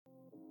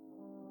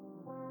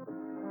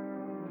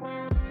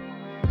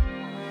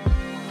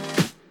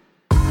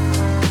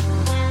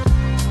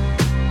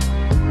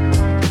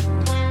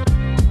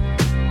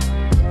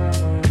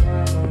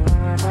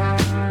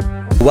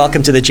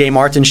Welcome to the Jay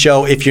Martin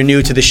Show. If you're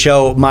new to the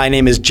show, my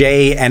name is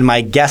Jay, and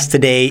my guest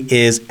today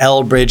is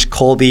Elbridge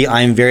Colby.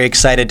 I'm very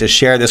excited to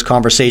share this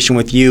conversation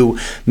with you.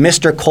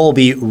 Mr.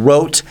 Colby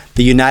wrote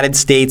the United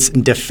States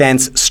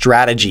Defense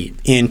Strategy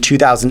in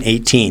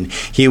 2018.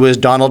 He was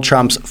Donald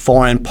Trump's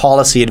foreign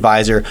policy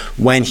advisor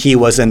when he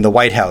was in the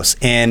White House.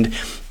 And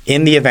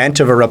in the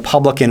event of a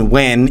Republican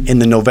win in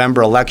the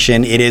November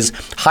election, it is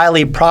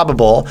highly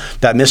probable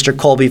that Mr.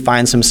 Colby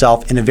finds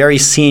himself in a very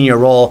senior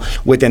role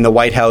within the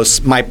White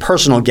House. My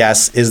personal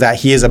guess is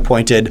that he is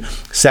appointed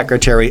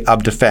Secretary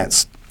of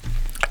Defense.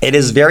 It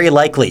is very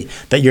likely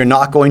that you're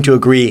not going to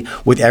agree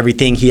with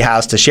everything he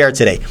has to share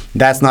today.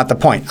 That's not the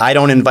point. I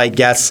don't invite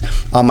guests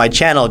on my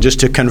channel just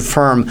to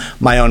confirm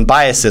my own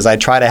biases. I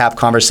try to have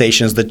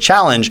conversations that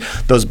challenge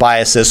those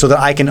biases so that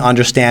I can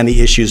understand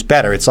the issues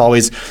better. It's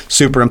always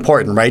super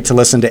important, right, to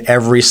listen to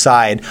every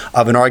side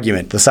of an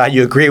argument, the side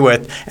you agree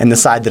with and the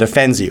side that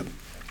offends you.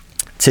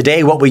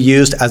 Today, what we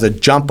used as a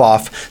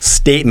jump-off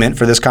statement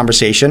for this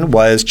conversation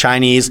was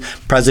Chinese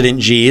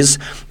President Xi's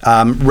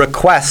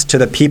request to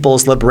the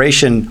People's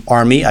Liberation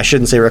Army. I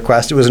shouldn't say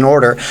request, it was an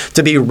order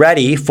to be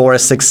ready for a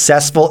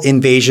successful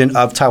invasion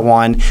of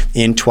Taiwan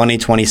in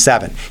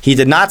 2027. He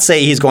did not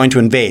say he's going to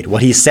invade.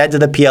 What he said to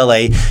the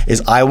PLA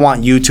is, I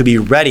want you to be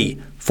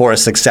ready for a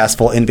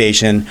successful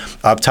invasion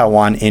of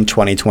Taiwan in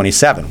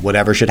 2027,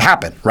 whatever should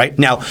happen, right?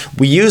 Now,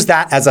 we use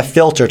that as a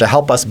filter to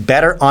help us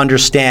better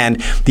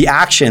understand the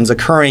actions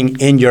occurring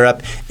in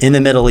Europe, in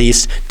the Middle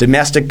East,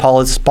 domestic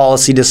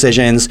policy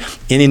decisions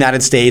in the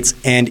United States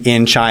and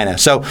in China.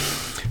 So,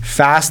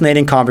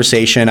 fascinating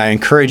conversation. I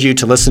encourage you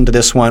to listen to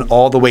this one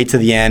all the way to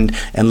the end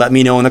and let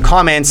me know in the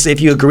comments if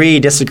you agree,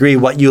 disagree,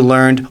 what you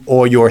learned,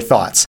 or your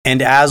thoughts.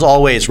 And as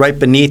always, right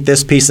beneath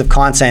this piece of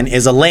content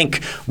is a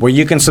link where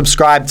you can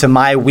subscribe to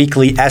my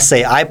weekly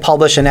essay. I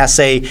publish an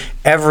essay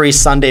every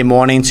Sunday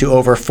morning to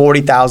over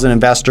 40,000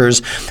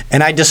 investors,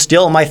 and I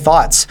distill my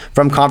thoughts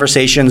from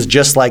conversations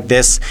just like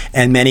this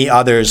and many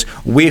others.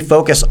 We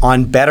focus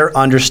on better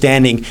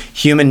understanding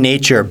human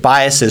nature,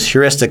 biases,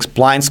 heuristics,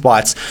 blind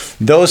spots,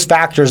 those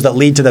factors that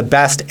lead to the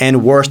best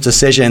and worst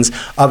decisions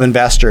of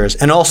investors.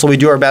 And also, we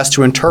do our best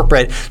to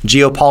interpret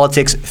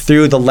geopolitics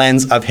through the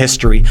lens of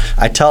history.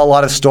 I tell a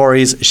lot of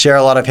stories, share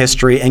a lot of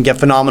history, and get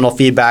phenomenal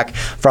feedback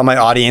from my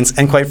audience.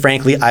 And quite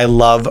frankly, I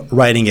love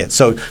writing it.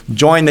 So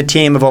join the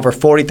team of over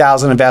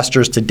 40,000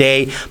 investors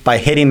today by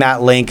hitting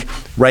that link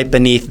right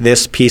beneath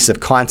this piece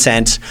of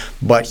content.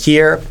 But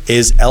here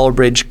is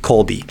Elbridge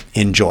Colby.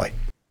 Enjoy.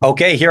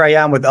 Okay, here I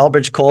am with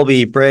Elbridge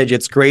Colby. Bridge,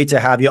 it's great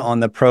to have you on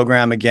the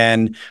program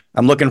again.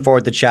 I'm looking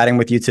forward to chatting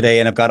with you today,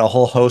 and I've got a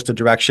whole host of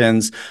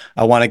directions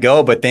I want to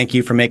go, but thank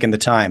you for making the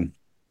time.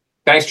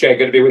 Thanks, Jay.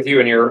 Good to be with you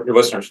and your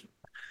listeners.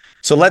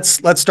 So let's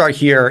start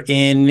here.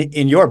 In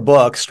your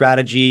book,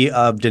 Strategy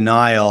of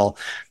Denial,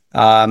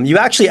 you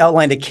actually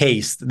outlined a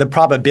case, the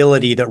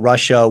probability that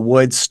Russia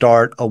would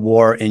start a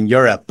war in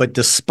Europe. But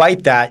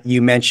despite that,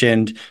 you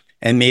mentioned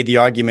and made the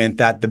argument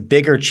that the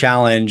bigger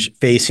challenge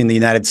facing the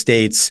United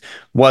States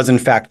was, in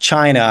fact,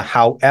 China.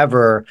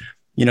 However,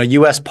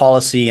 U.S.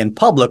 policy and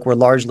public were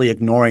largely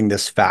ignoring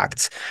this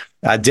fact.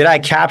 Did I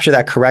capture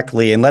that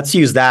correctly? And let's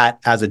use that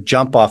as a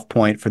jump-off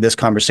point for this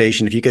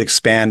conversation. If you could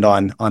expand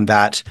on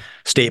that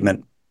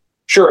statement.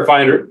 Sure. If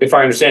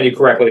I understand you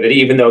correctly, that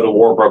even though the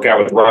war broke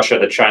out with Russia,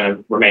 that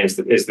China remains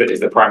is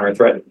the primary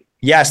threat.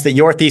 Yes, that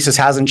your thesis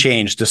hasn't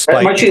changed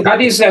despite. My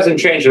thesis hasn't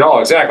changed at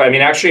all. Exactly. I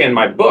mean, actually, in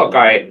my book,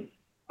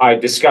 I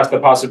discussed the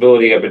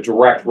possibility of a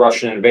direct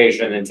Russian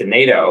invasion into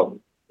NATO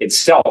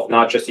itself,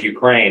 not just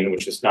Ukraine,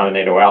 which is not a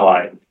NATO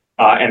ally,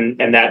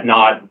 and that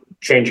not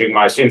changing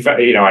not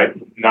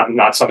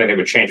something that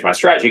would change my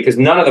strategy, because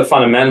none of the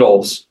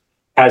fundamentals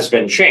has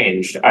been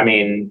changed. I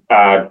mean,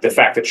 the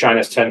fact that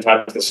China is 10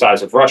 times the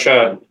size of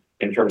Russia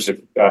in terms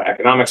of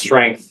economic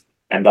strength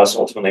and thus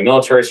ultimately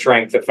military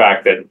strength, the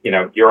fact that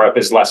Europe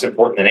is less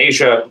important than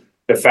Asia,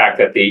 the fact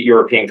that the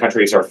European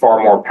countries are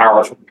far more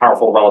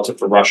powerful relative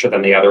to Russia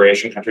than the other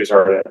Asian countries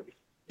are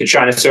to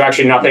China. So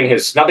actually, nothing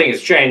has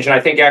changed. And I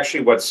think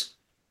actually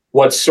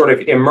what's sort of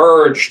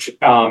emerged,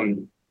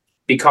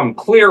 become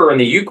clearer in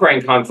the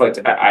Ukraine conflict.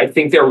 I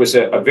think there was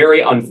a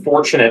very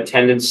unfortunate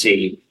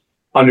tendency,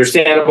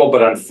 understandable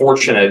but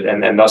unfortunate,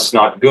 and thus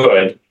not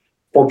good,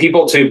 for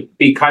people to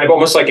be kind of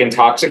almost like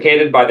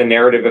intoxicated by the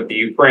narrative of the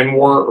Ukraine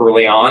war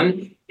early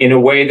on in a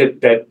way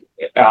that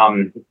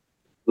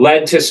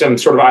led to some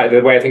sort of,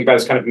 the way I think about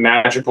it is kind of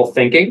magical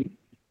thinking.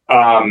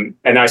 And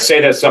I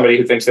say that as somebody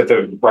who thinks that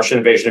the Russian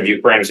invasion of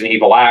Ukraine is an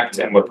evil act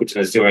and what Putin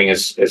is doing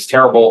is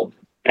terrible,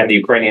 and the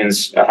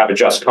Ukrainians have a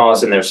just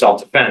cause in their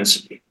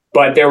self-defense.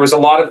 But there was a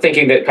lot of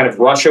thinking that kind of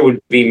Russia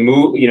would be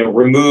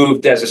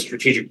removed as a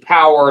strategic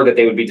power, that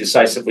they would be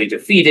decisively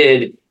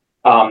defeated,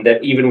 that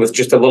even with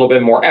just a little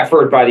bit more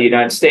effort by the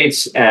United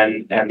States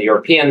and the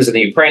Europeans and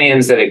the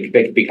Ukrainians, that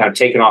they could be kind of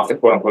taken off the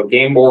quote-unquote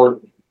game board.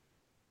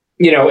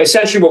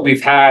 Essentially what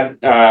we've had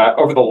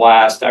over the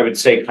last, I would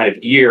say, kind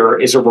of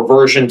year is a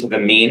reversion to the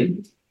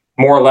mean,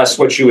 more or less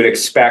what you would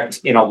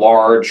expect in a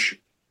large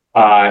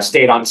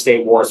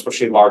state-on-state war,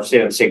 especially large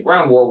state-on-state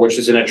ground war, which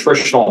is an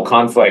attritional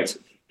conflict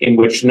in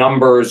which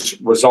numbers,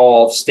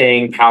 resolve,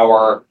 staying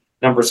power,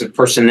 numbers of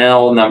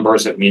personnel,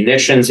 numbers of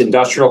munitions,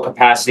 industrial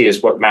capacity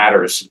is what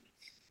matters.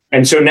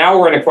 And so now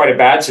we're in quite a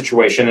bad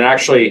situation. And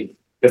actually,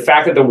 the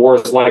fact that the war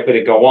is likely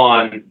to go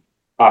on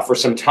for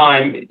some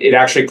time, it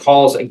actually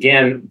calls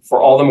again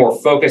for all the more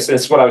focus. And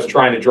this is what I was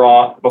trying to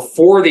draw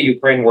before the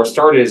Ukraine war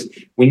started, is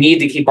we need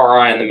to keep our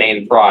eye on the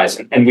main prize.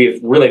 And we've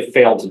really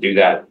failed to do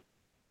that.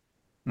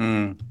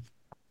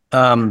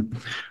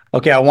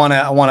 Okay, I want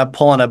to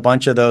pull on a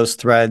bunch of those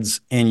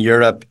threads in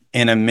Europe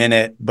in a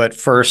minute, but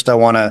first I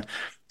want to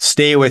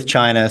stay with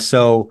China.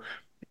 So,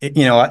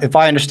 if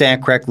I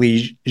understand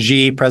correctly,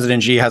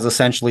 President Xi has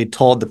essentially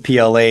told the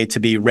PLA to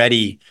be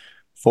ready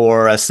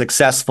for a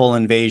successful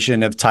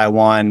invasion of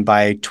Taiwan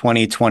by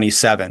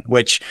 2027,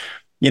 which,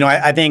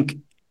 I think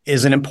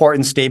is an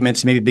important statement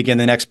to maybe begin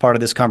the next part of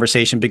this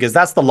conversation, because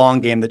that's the long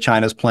game that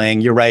China's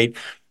playing. You're right.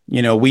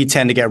 We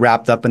tend to get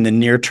wrapped up in the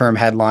near-term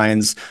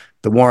headlines.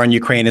 The war in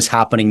Ukraine is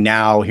happening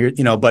now here,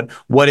 but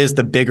what is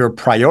the bigger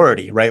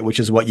priority, right? Which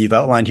is what you've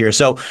outlined here.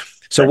 So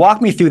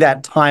walk me through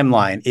that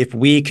timeline. If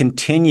we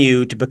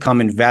continue to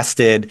become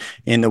invested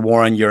in the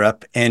war in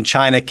Europe and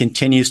China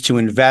continues to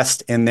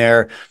invest in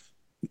their,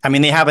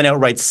 they haven't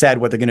outright said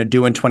what they're going to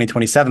do in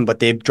 2027, but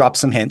they've dropped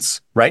some hints,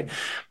 right?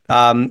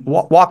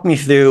 Walk me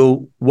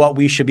through what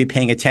we should be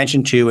paying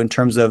attention to in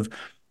terms of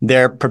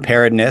their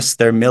preparedness,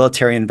 their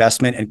military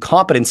investment and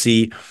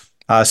competency,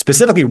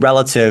 specifically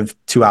relative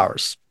to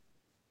ours.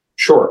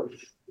 Sure.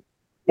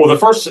 Well, the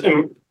first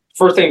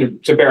thing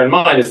to bear in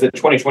mind is that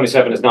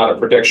 2027 is not a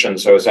prediction.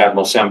 So as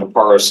Admiral Sam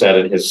Paparo said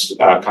in his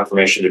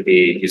confirmation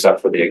he's up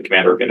for the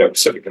commander of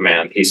Indo-Pacific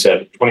Command, he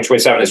said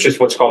 2027 is just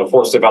what's called a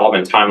force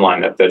development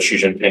timeline that Xi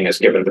Jinping has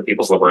given the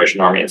People's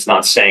Liberation Army. It's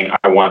not saying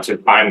I'm going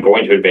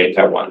to invade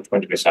Taiwan in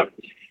 2027.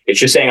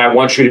 It's just saying I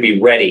want you to be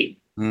ready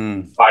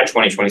by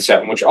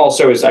 2027, which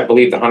also is, I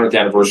believe, the 100th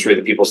anniversary of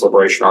the People's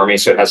Liberation Army.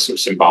 So it has some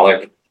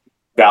symbolic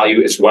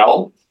value as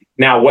well.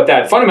 Now, what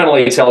that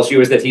fundamentally tells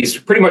you is that he's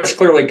pretty much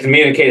clearly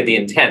communicated the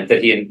intent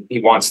that he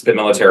wants the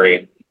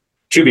military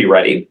to be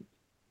ready.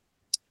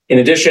 In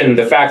addition,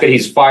 the fact that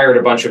he's fired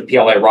a bunch of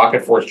PLA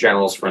Rocket Force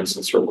generals, for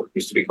instance, or what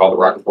used to be called the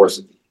Rocket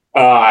Force,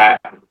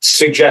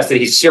 suggests that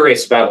he's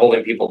serious about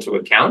holding people to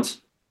account.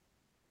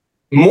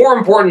 More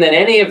important than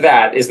any of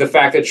that is the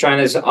fact that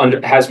China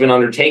has been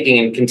undertaking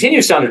and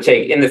continues to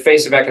undertake, in the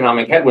face of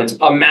economic headwinds,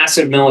 a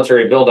massive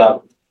military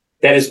buildup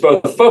that is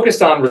both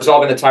focused on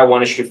resolving the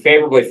Taiwan issue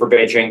favorably for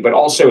Beijing, but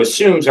also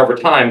assumes over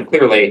time,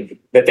 clearly,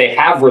 that they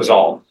have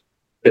resolved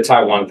the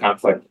Taiwan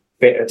conflict,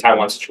 the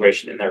Taiwan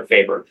situation in their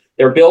favor.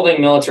 They're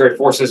building military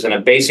forces and a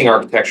basing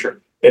architecture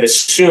that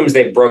assumes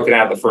they've broken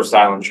out of the first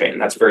island chain.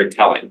 And that's very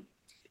telling.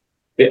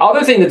 The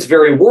other thing that's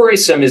very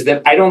worrisome is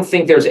that I don't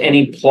think there's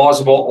any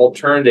plausible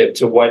alternative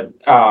to what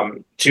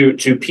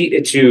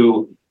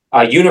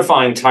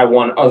unifying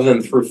Taiwan other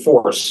than through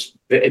force.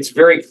 It's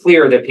very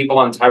clear that people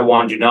on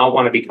Taiwan do not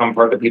want to become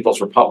part of the People's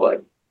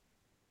Republic.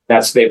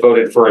 They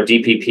voted for a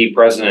DPP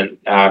president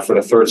for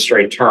the third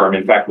straight term.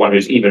 In fact, one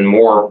who's even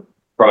more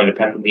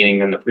pro-independent leaning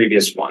than the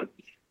previous one.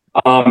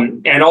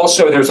 And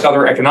also, there's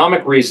other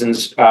economic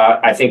reasons,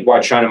 I think,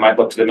 why China might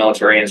look to the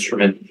military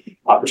instrument,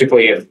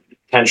 particularly if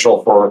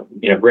potential for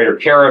greater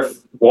tariff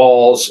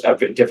walls,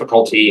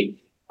 difficulty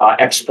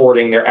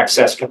exporting their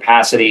excess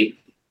capacity,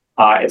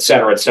 et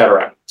cetera, et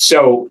cetera.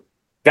 So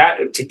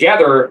that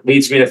together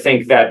leads me to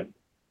think that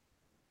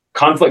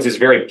conflict is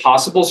very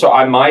possible. So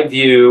my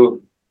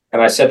view,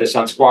 and I said this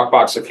on Squawk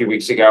Box a few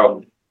weeks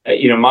ago,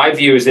 my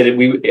view is that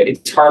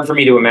it's hard for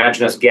me to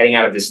imagine us getting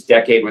out of this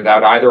decade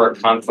without either a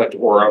conflict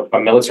or a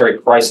military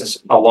crisis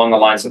along the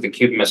lines of the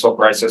Cuban Missile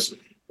Crisis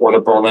or the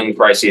Berlin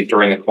crisis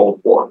during the Cold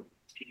War.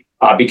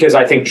 Because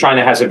I think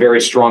China has a very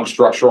strong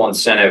structural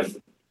incentive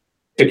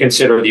to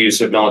consider the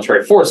use of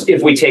military force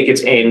if we take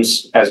its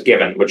aims as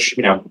given, which,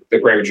 the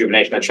great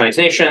rejuvenation of the Chinese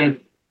nation,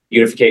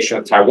 unification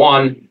of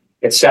Taiwan,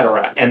 et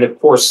cetera. And of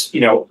course,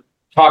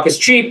 talk is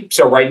cheap.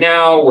 So right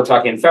now we're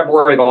talking in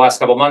February, the last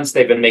couple of months,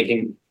 they've been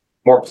making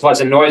more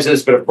pleasant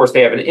noises, but of course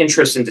they have an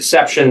interest in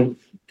deception.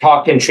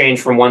 Talk can change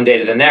from one day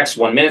to the next,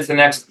 1 minute to the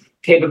next.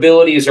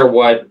 Capabilities are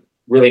what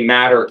really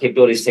matter.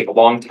 Capabilities take a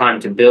long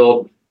time to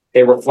build.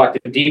 They reflect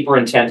a deeper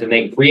intent and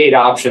they create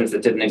options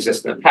that didn't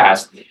exist in the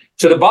past.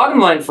 So the bottom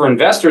line for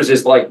investors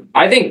is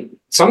I think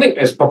something,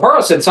 as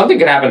Paparo said, something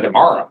could happen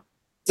tomorrow.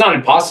 It's not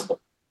impossible.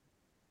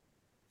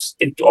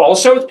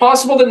 It's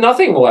possible that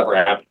nothing will ever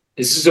happen.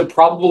 This is a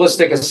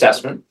probabilistic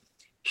assessment,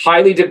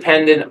 highly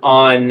dependent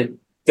on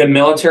the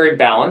military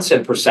balance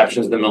and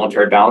perceptions of the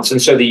military balance.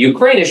 And so the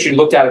Ukraine issue,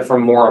 looked at it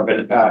from more of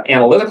an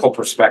analytical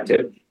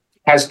perspective,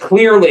 has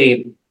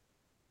clearly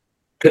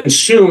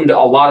consumed a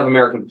lot of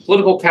American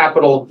political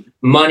capital,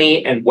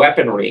 money, and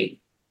weaponry,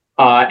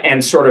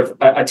 and sort of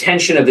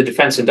attention of the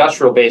defense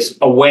industrial base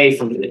away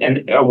from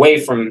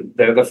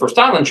the first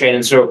island chain.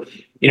 And so,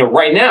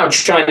 right now,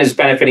 China is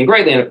benefiting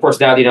greatly. And of course,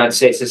 now the United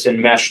States is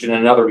enmeshed in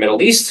another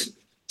Middle East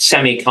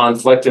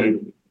semi-conflict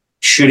and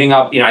shooting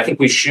up. I think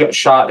we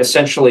shot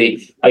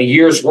essentially a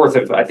year's worth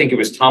of, I think it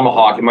was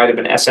Tomahawk, it might have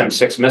been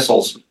SM-6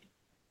 missiles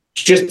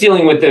just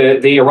dealing with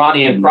the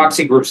Iranian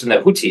proxy groups and the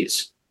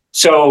Houthis.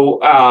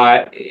 So,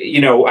 I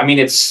mean,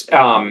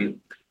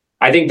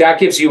 I think that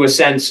gives you a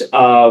sense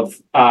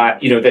of,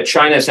 that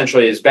China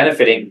essentially is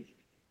benefiting.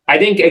 I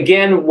think,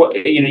 again,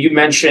 you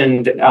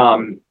mentioned,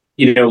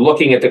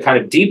 looking at the kind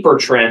of deeper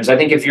trends. I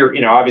think if you're,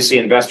 obviously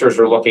investors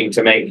are looking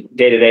to make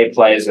day-to-day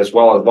plays as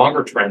well as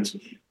longer trends.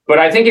 But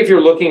I think if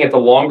you're looking at the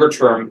longer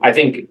term, I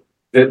think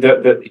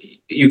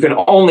you can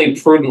only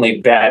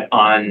prudently bet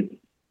on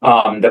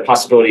the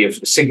possibility of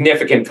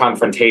significant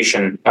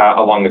confrontation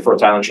along the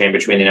First Island chain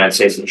between the United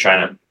States and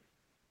China.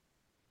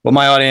 Well,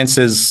 my audience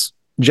is,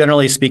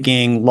 generally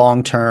speaking,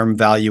 long-term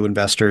value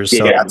investors.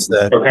 So that's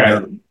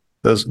okay.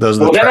 Those are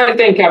well, then I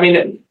think,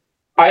 then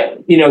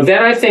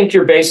I think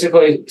you're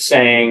basically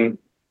saying,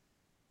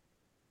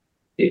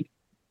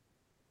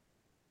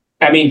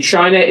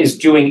 China is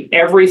doing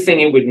everything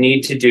it would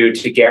need to do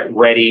to get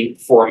ready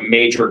for a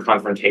major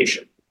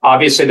confrontation.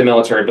 Obviously, the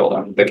military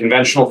buildup, the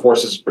conventional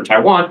forces for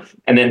Taiwan,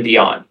 and then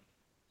beyond.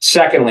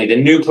 Secondly, the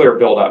nuclear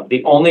buildup.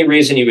 The only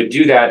reason you would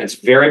do that, and it's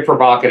very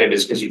provocative,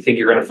 is because you think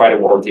you're going to fight a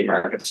war with the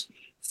Americans.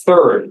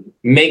 Third,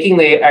 making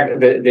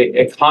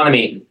the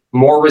economy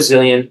more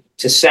resilient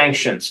to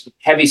sanctions,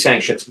 heavy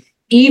sanctions,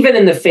 even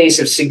in the face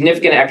of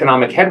significant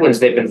economic headwinds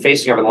they've been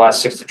facing over the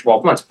last 6 to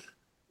 12 months.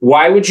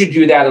 Why would you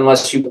do that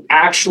unless you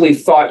actually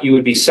thought you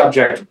would be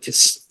subject to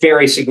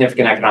very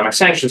significant economic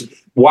sanctions?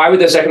 Why would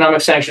those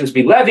economic sanctions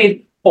be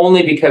levied?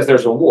 Only because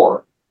there's a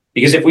war.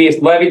 Because if we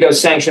levied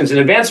those sanctions in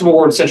advance of a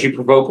war, it would essentially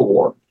provoke a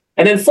war.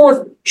 And then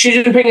fourth,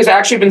 Xi Jinping has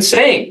actually been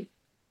saying,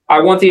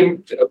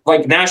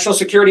 national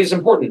security is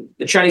important.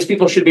 The Chinese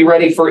people should be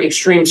ready for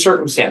extreme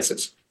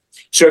circumstances.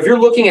 So if you're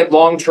looking at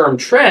long-term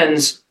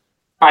trends,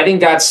 I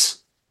think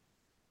that's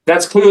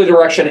clearly the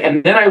direction.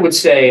 And then I would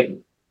say,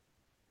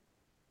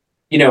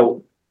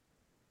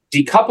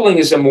 decoupling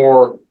is a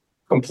more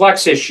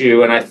complex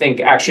issue. And I think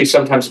actually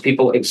sometimes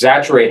people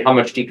exaggerate how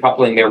much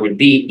decoupling there would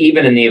be,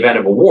 even in the event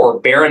of a war.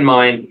 Bear in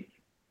mind,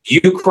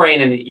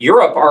 Ukraine and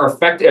Europe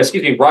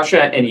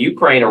Russia and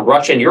Ukraine, or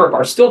Russia and Europe,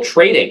 are still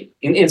trading,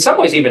 in some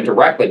ways even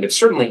directly, but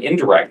certainly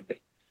indirectly.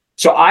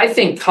 So I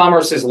think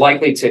commerce is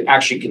likely to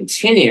actually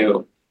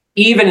continue,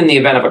 even in the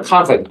event of a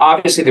conflict.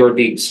 Obviously, there would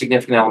be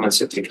significant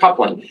elements of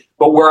decoupling.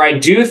 But where I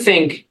do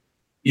think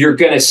you're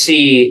going to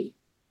see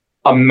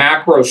a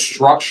macro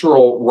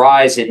structural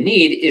rise in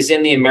need is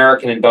in the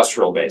American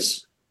industrial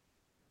base.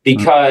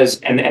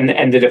 Because,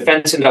 and the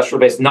defense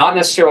industrial base, not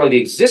necessarily the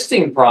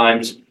existing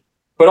primes,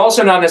 but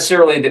also not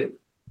necessarily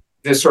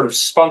the sort of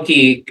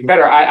spunky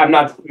competitor. I'm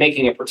not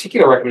making a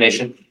particular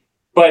recommendation,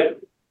 but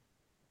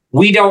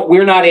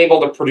we're not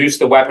able to produce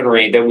the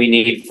weaponry that we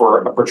need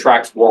for a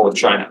protracted war with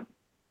China.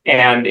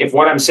 And if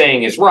what I'm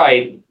saying is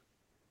right,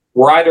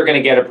 we're either going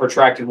to get a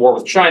protracted war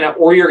with China,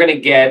 or you're going to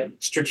get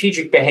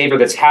strategic behavior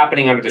that's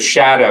happening under the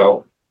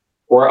shadow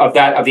of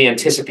the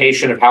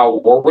anticipation of how a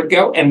war would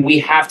go. And we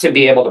have to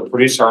be able to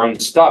produce our own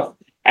stuff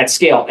at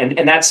scale.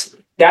 And that's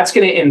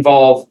going to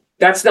involve,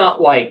 that's not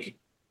like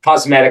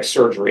cosmetic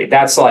surgery.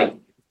 That's like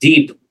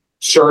deep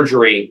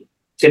surgery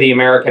to the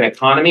American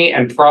economy,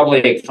 and probably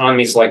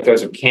economies like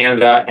those of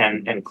Canada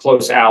and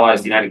close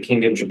allies, the United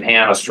Kingdom,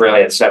 Japan,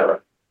 Australia, et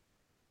cetera.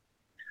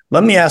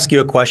 Let me ask you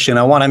a question.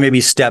 I want to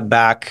maybe step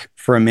back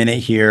for a minute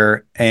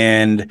here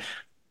and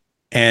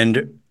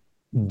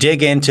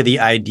dig into the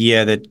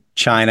idea that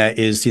China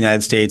is the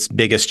United States'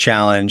 biggest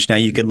challenge. Now,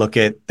 you could look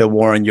at the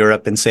war in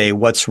Europe and say,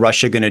 what's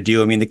Russia going to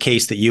do? I mean, the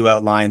case that you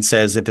outlined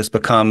says if this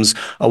becomes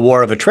a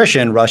war of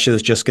attrition, Russia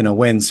is just going to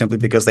win simply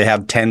because they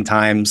have 10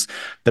 times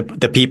the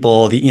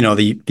people,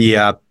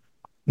 the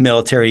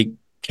military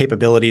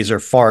capabilities are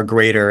far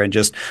greater, and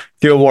just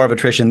through a war of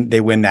attrition, they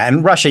win that.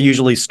 And Russia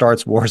usually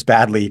starts wars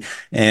badly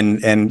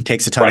and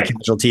takes a ton of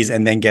casualties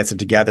and then gets it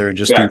together and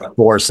just through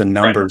force and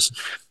numbers.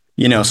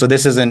 So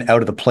this isn't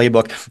out of the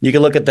playbook. You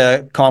can look at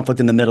the conflict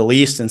in the Middle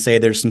East and say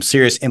there's some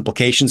serious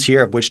implications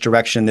here of which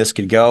direction this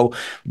could go.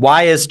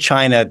 Why is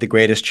China the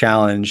greatest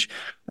challenge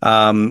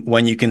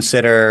when you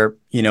consider,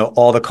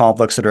 all the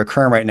conflicts that are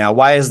occurring right now?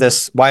 Why is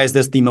this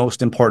the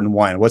most important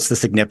one? What's the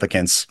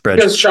significance, Bridge?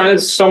 Because China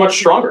is so much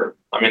stronger.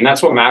 I mean,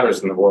 that's what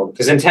matters in the world,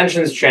 because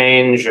intentions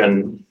change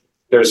and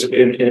there's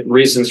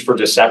reasons for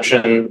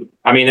deception.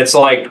 I mean, it's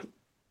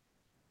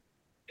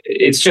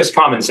just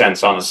common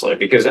sense, honestly,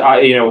 because,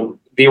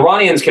 the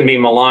Iranians can be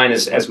malign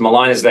as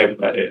malign as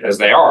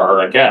they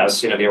are, I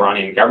guess, the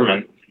Iranian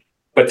government,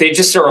 but they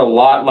just are a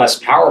lot less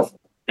powerful.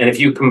 And if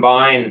you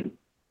combine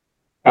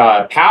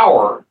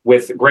power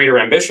with greater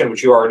ambition,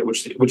 which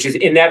is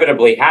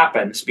inevitably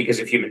happens because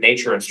of human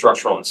nature and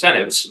structural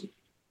incentives,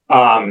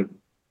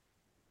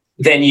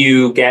 then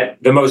you get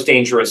the most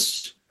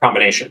dangerous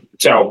combination.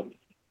 So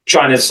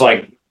China's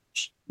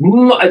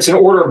it's an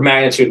order of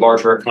magnitude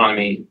larger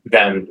economy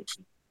than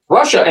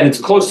Russia, and it's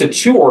close to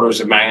 2 orders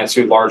of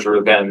magnitude larger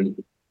than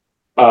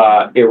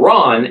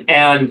Iran.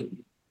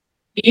 And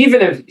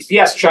even if,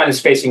 yes,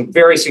 China's facing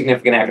very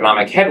significant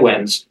economic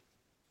headwinds,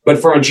 but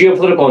from a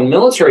geopolitical and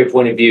military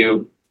point of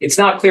view, it's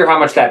not clear how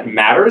much that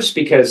matters,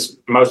 because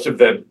most of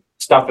the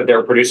stuff that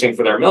they're producing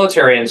for their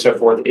military and so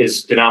forth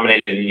is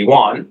denominated in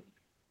yuan.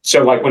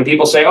 So like when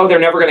people say, oh, they're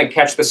never going to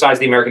catch the size of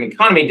the American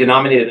economy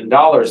denominated in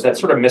dollars, that's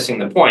sort of missing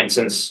the point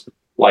since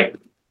like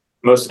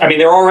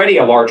they're already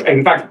a large,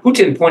 in fact,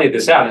 Putin pointed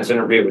this out in his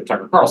interview with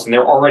Tucker Carlson,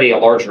 they're already a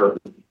larger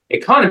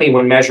economy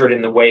when measured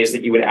in the ways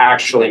that you would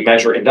actually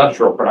measure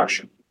industrial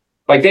production.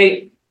 Like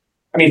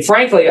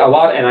frankly, a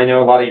lot, and I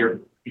know a lot of your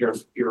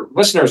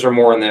listeners are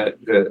more in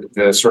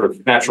the sort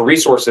of natural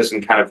resources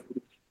and kind of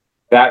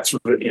that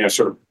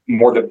sort of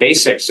more the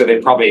basics. So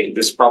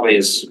this probably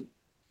is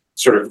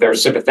sort of, they're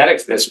sympathetic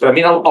to this, but I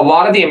mean, a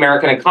lot of the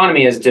American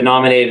economy is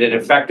denominated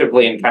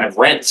effectively in kind of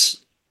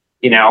rents,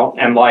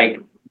 and like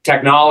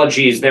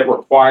technologies that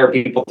require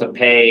people to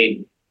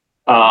pay,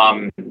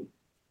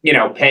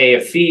 pay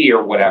a fee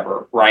or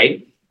whatever,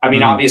 right? I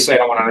mean, obviously, I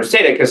don't want to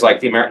understate it because, like,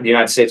 the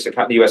United States,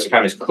 the U.S.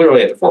 economy is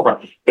clearly at the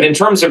forefront. But in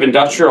terms of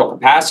industrial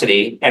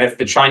capacity, and if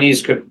the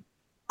Chinese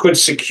could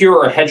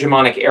secure a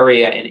hegemonic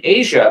area in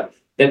Asia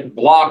that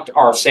blocked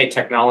our, say,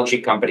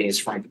 technology companies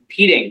from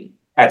competing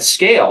at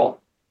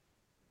scale,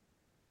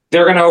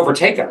 they're going to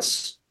overtake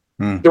us.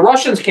 The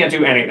Russians can't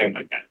do anything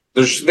like that.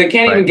 They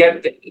can't even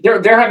get.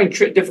 They're having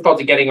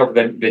difficulty getting over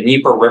the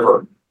Dnieper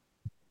River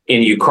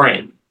in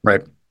Ukraine.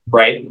 Right.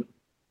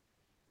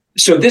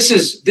 So this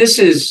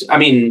is. I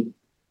mean,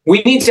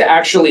 we need to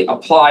actually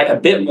apply a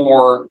bit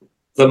more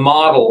the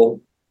model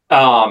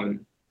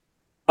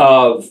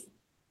of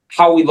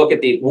how we look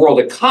at the world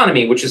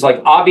economy, which is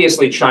like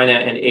obviously China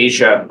and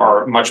Asia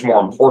are much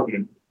more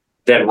important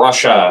than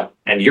Russia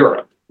and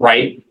Europe,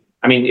 right?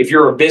 I mean, if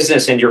you're a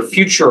business and your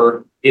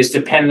future is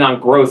dependent on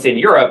growth in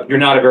Europe, you're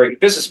not a very good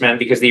businessman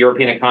because the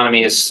European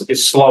economy is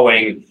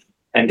slowing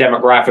and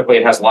demographically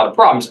it has a lot of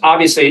problems.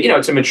 Obviously,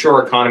 it's a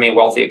mature economy, a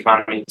wealthy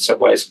economy in some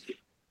ways,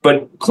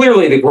 but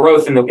clearly the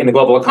growth in the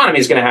global economy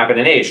is going to happen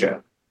in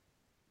Asia.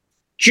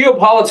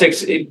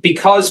 Geopolitics,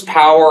 because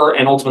power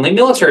and ultimately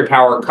military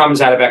power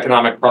comes out of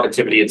economic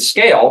productivity at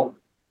scale,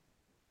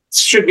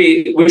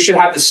 we should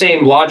have the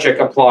same logic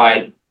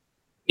applied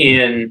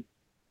in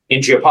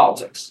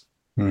geopolitics.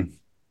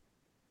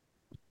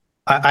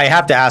 I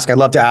have to ask, I'd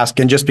love to ask,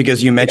 and just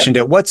because you mentioned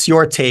it, what's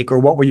your take or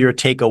what were your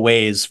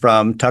takeaways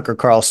from Tucker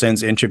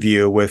Carlson's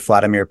interview with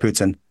Vladimir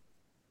Putin?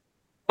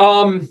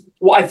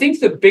 Well, I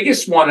think the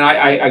biggest one,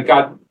 I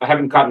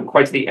haven't gotten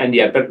quite to the end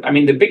yet, but I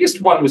mean, the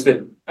biggest one was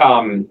that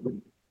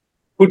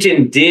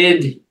Putin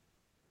did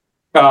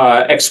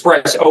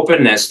express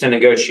openness to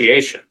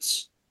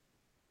negotiations.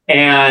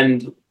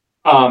 And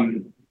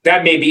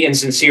that may be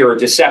insincere or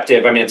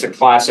deceptive. I mean, it's a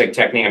classic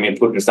technique. I mean,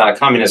 Putin's not a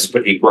communist,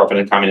 but he grew up in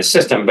a communist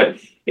system. But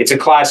it's a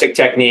classic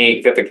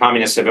technique that the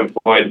communists have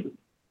employed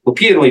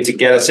repeatedly to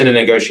get us into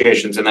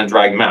negotiations and then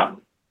drag them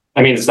out.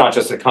 I mean, it's not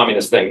just a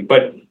communist thing.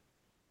 But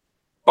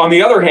on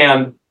the other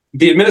hand,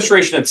 the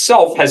administration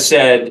itself has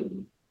said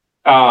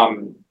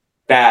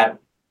that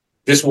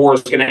this war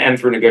is going to end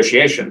through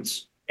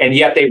negotiations. And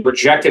yet they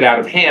rejected out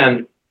of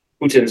hand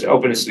Putin's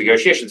openness to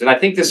negotiations. And I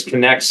think this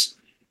connects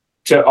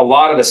to a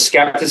lot of the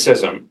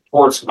skepticism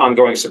towards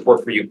ongoing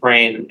support for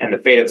Ukraine and the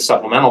fate of the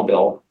supplemental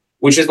bill,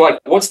 which is like,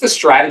 what's the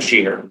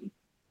strategy here?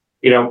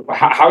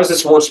 How is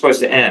this war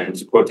supposed to end?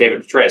 To quote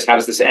David Petraeus, how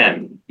does this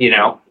end?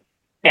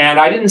 And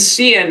I didn't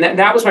see it. And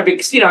that was my big,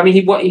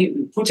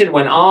 Putin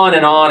went on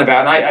and on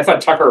about, and I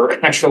thought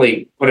Tucker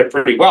actually put it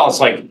pretty well.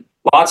 It's like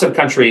lots of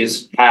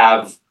countries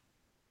have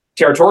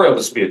territorial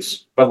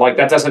disputes, but like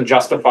that doesn't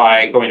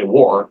justify going to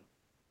war.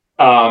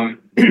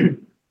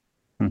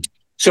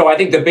 So I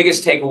think the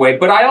biggest takeaway,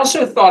 but I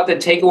also thought the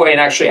takeaway, and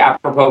actually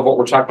apropos of what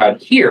we're talking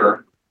about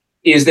here,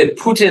 is that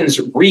Putin's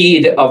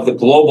read of the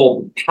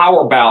global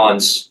power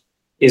balance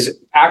is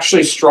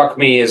actually struck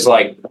me as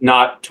like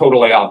not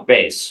totally off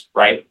base,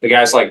 right? The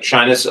guy's like,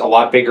 China's a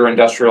lot bigger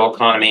industrial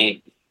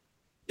economy,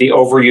 the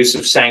overuse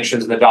of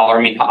sanctions and the dollar.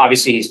 I mean,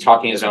 obviously he's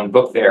talking his own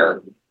book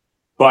there,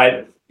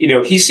 but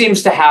he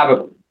seems to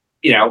have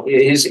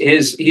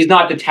he's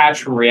not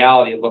detached from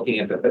reality, looking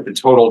at the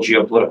total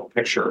geopolitical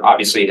picture.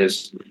 Obviously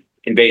his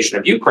invasion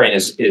of Ukraine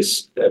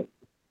is a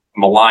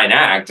malign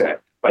act,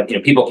 but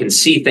people can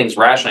see things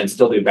rationally and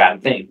still do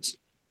bad things.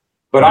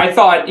 But I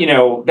thought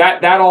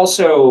that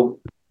also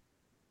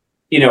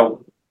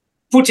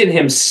Putin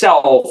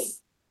himself,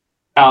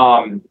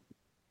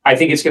 I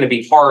think it's going to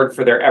be hard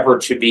for there ever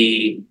to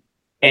be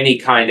any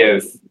kind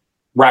of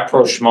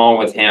rapprochement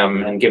with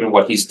him, and given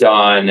what he's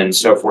done and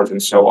so forth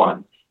and so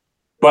on.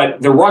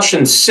 But the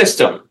Russian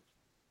system,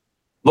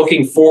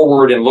 looking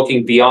forward and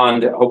looking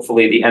beyond,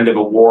 hopefully, the end of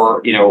a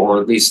war,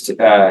 or at least,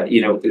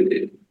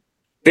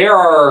 there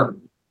are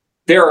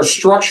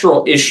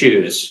structural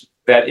issues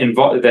that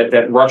involve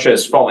that Russia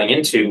is falling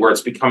into, where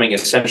it's becoming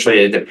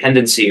essentially a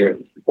dependency or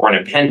an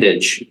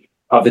appendage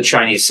of the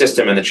Chinese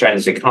system and the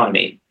Chinese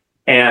economy,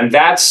 and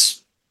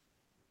that's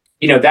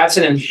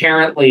an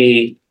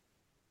inherently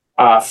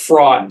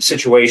fraught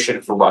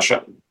situation for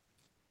Russia.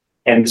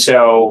 And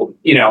so,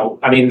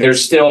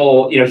 there's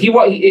still,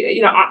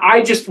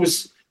 I just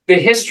was, the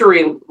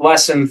history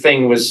lesson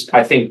thing was,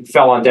 I think,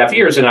 fell on deaf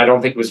ears, and I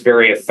don't think was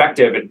very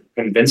effective at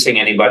convincing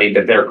anybody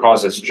that their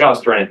cause is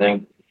just or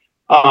anything.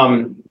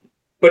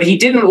 but he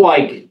didn't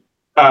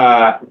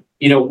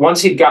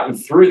once he'd gotten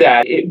through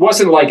that, it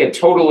wasn't like a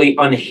totally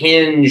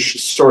unhinged,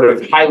 sort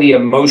of highly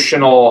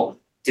emotional,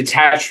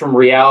 detached from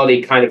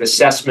reality kind of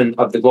assessment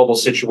of the global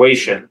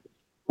situation,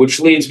 which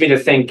leads me to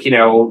think,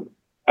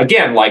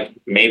 again, like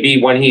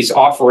maybe when he's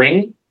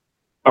offering,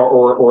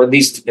 or at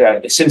least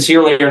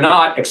sincerely or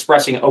not,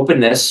 expressing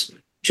openness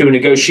to a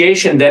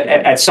negotiation, that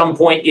at some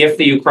point, if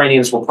the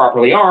Ukrainians were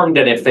properly armed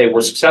and if they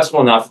were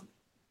successful enough,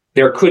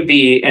 there could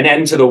be an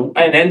end to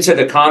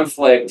the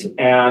conflict,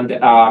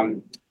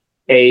 and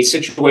a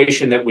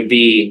situation that would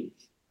be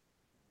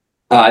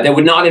that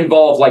would not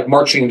involve like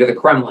marching to the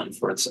Kremlin,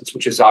 for instance,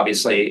 which is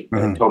obviously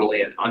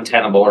totally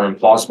untenable or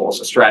implausible as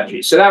a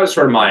strategy. So that was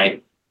sort of my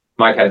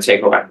kind of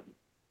takeaway.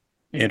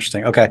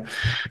 Interesting. Okay.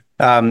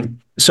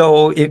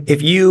 So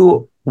if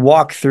you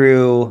walk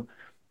through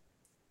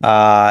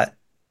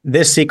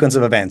this sequence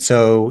of events,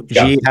 so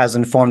Xi has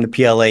informed the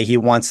PLA he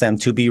wants them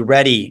to be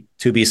ready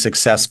to be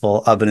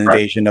successful of an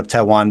invasion of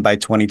Taiwan by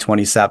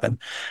 2027.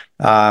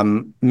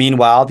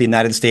 Meanwhile, the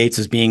United States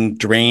is being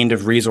drained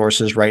of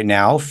resources right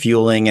now,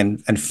 fueling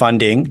and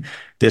funding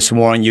this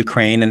war in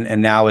Ukraine,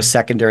 and now a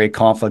secondary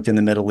conflict in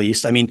the Middle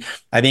East. I mean,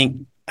 I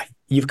think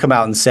you've come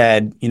out and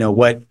said,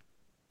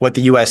 what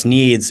the U.S.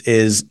 needs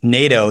is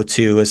NATO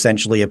to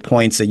essentially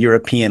appoint a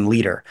European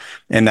leader,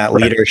 and that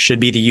leader should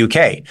be the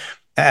U.K.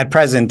 At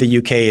present, the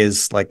UK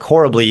is like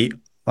horribly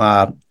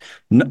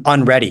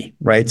unready,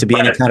 right, to be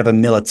any kind of a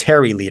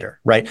military leader,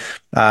 right?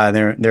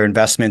 Their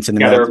investments in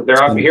the military.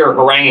 They're up here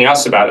haranguing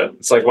us about it.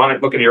 It's like, why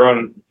not look at your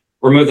own,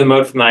 remove the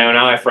mote from thy own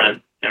eye, friend.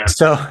 Yeah.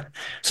 So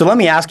let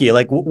me ask you,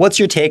 like, what's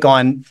your take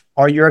on,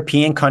 are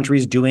European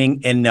countries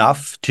doing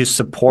enough to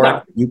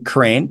support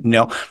Ukraine?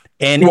 No.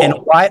 And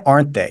why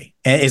aren't they?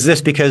 And is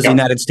this because the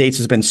United States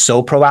has been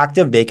so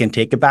proactive they can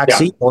take a back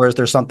seat, or is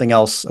there something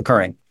else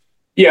occurring?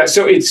 Yeah,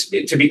 so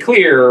to be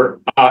clear,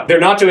 they're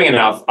not doing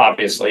enough,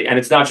 obviously, and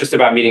it's not just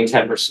about meeting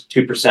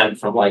 2%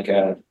 from like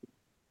a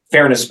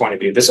fairness point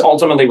of view. This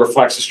ultimately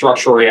reflects a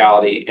structural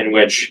reality in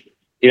which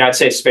the United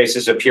States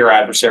faces a peer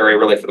adversary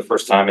really for the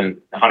first time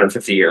in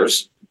 150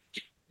 years.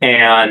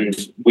 And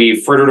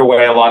we've frittered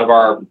away a lot of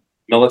our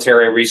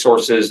military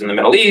resources in the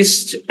Middle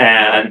East,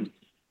 and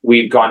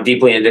we've gone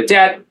deeply into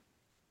debt,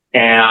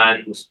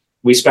 and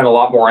we spend a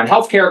lot more on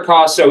healthcare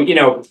costs. So,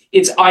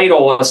 it's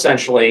idle,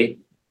 essentially,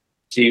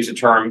 to use a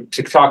term,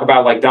 to talk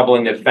about like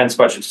doubling the defense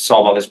budget to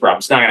solve all this problem.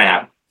 It's not going to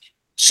happen.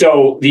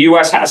 So the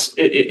U.S.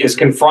 is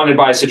confronted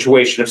by a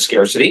situation of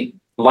scarcity,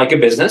 like a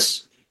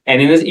business,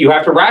 and you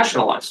have to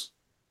rationalize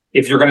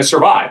if you're going to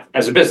survive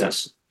as a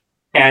business.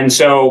 And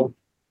so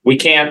we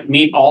can't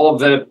meet all of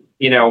the,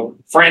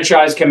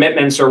 franchise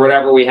commitments or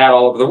whatever we had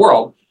all over the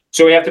world.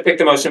 So we have to pick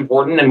the most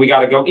important, and we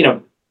got to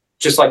go,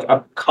 just like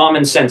a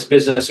common sense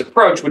business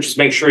approach, which is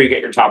make sure you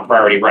get your top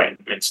priority right.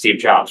 I mean, Steve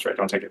Jobs, right?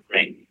 Don't take it from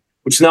me.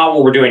 Which is not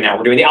what we're doing now.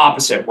 We're doing the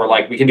opposite. We're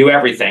like, we can do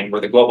everything.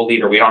 We're the global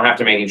leader. We don't have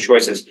to make any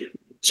choices.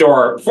 So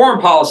our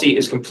foreign policy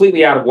is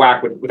completely out of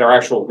whack with our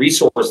actual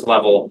resource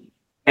level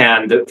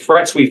and the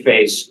threats we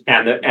face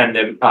and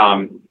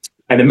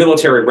the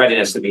military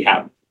readiness that we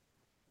have.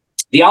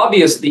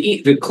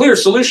 The clear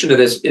solution to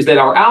this is that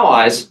our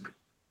allies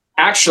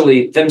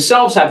actually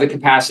themselves have the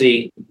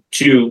capacity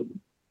to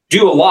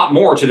do a lot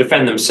more to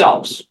defend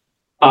themselves.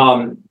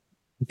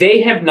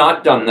 They have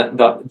not done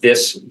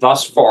this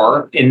thus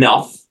far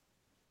enough.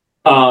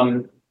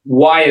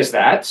 Why is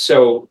that?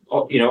 So,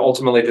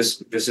 ultimately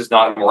this is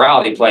not a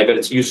morality play, but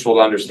it's useful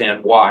to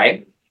understand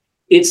why.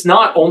 It's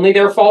not only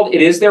their fault.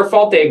 It is their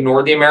fault. They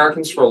ignored the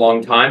Americans for a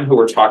long time who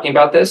were talking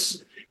about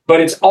this, but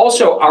it's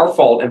also our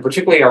fault, and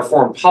particularly our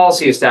foreign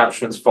policy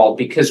establishment's fault,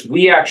 because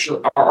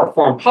our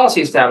foreign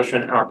policy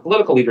establishment and our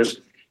political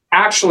leaders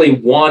actually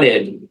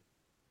wanted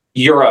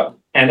Europe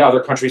and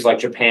other countries like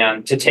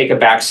Japan to take a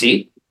back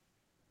seat.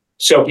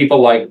 So people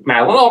like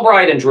Madeleine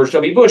Albright and George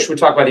W. Bush would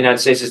talk about the United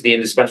States as the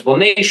indispensable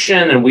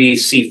nation, and we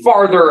see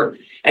farther.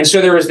 And so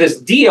there was this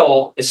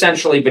deal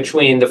essentially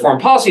between the foreign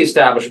policy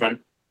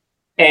establishment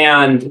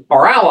and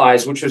our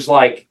allies, which was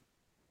like,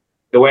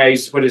 the way I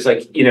used to put it is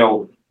like,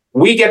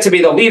 we get to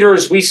be the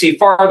leaders, we see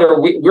farther,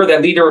 we're the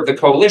leader of the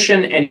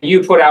coalition, and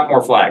you put out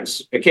more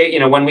flags. Okay,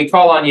 when we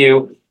call on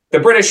you, the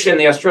British and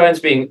the Australians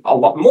being a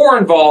lot more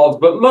involved,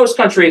 but most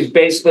countries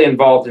basically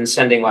involved in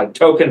sending like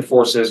token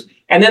forces,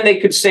 and then they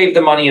could save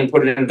the money and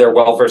put it into their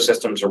welfare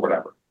systems or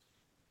whatever.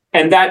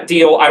 And that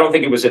deal, I don't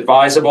think it was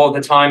advisable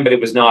at the time, but it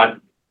was not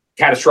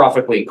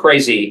catastrophically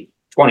crazy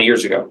 20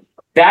 years ago.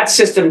 That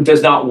system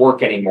does not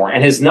work anymore,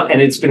 and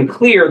it's been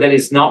clear that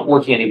it's not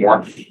working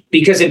anymore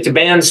because it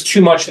demands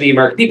too much of the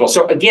American people.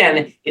 So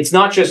again, it's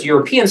not just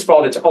Europeans'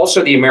 fault, it's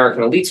also the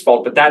American elite's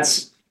fault, but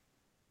that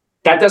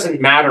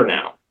doesn't matter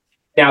now.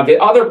 Now,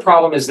 the other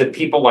problem is that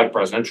people like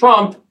President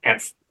Trump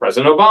and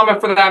President Obama,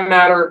 for that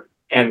matter,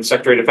 and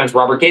Secretary of Defense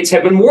Robert Gates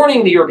have been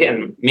warning the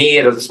European, me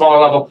at a smaller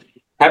level,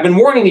 have been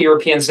warning the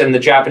Europeans and the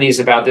Japanese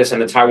about this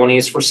and the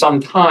Taiwanese for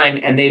some time,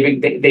 and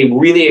they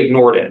really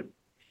ignored it.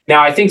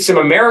 Now, I think some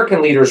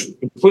American leaders,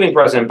 including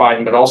President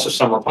Biden, but also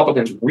some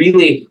Republicans,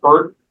 really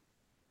hurt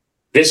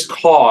this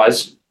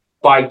cause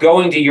by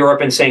going to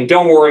Europe and saying,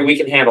 don't worry, we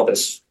can handle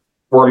this.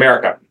 We're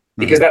America.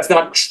 Because that's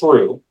not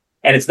true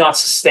and it's not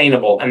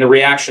sustainable. And the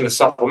reaction to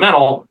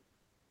supplemental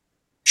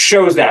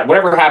shows that.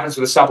 Whatever happens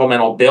with the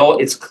supplemental bill,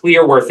 it's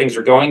clear where things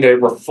are going, that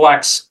it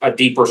reflects a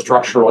deeper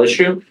structural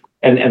issue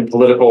and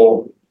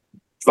political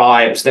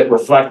vibes that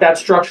reflect that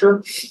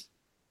structure.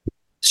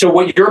 So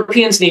what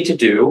Europeans need to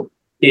do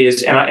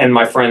is, and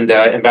my friend,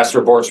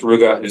 Ambassador Boris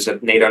Ruga, who's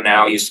at NATO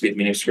now, used to be at the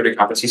Munich Security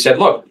Conference, he said,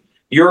 look,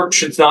 Europe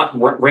should not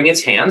wring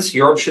its hands.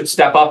 Europe should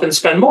step up and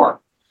spend more.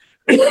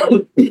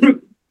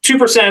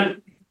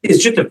 2%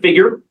 is just a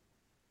figure.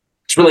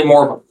 It's really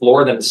more of a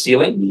floor than a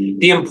ceiling.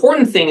 The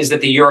important thing is that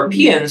the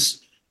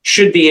Europeans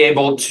should be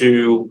able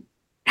to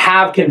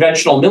have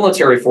conventional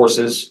military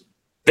forces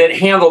that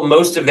handle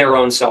most of their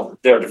own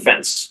their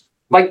defense.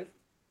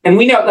 And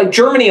we know,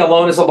 Germany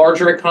alone is a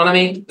larger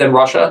economy than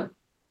Russia.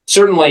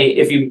 Certainly,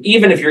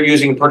 even if you're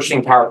using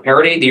purchasing power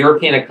parity, the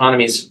European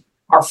economies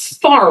are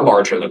far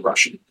larger than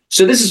Russian.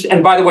 So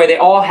and by the way, they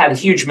all had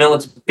huge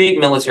big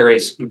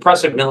militaries,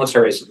 impressive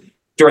militaries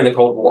during the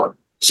Cold War.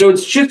 So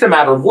it's just a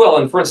matter of will.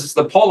 And for instance,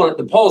 the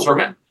Poles are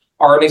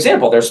an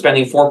example. They're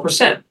spending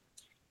 4%.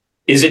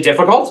 Is it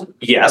difficult?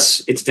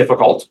 Yes, it's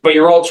difficult. But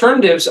your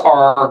alternatives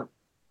are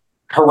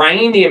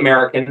haranguing the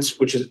Americans,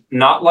 which is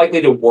not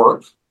likely to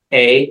work,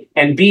 A,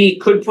 and B,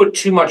 could put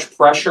too much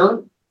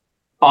pressure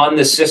on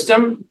the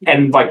system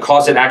and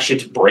cause it actually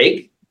to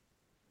break.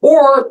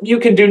 Or you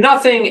can do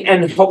nothing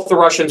and hope the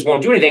Russians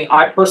won't do anything.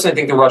 I personally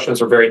think the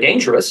Russians are very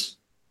dangerous.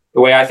 The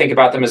way I think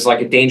about them is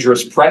like a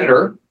dangerous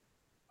predator.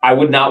 I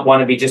would not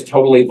want to be just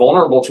totally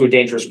vulnerable to a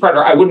dangerous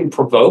predator. I wouldn't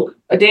provoke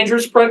a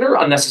dangerous predator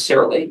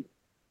unnecessarily,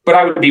 but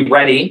I would be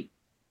ready.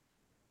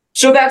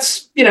 So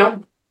this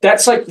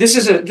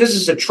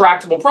is a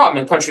tractable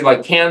problem. A country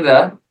like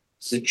Canada,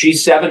 it's a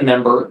G7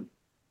 member,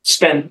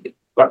 spent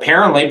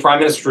apparently Prime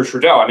Minister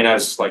Trudeau. I mean, I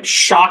was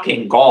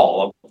shocking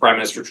gall of Prime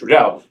Minister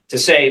Trudeau to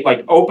say,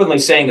 openly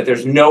saying that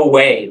there's no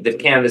way that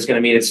Canada is going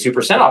to meet its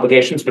 2%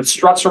 obligations, but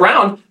struts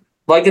around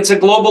like it's a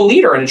global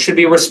leader and it should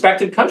be a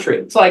respected country.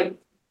 It's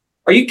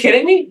are you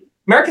kidding me?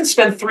 Americans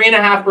spend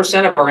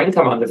 3.5% of our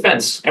income on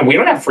defense, and we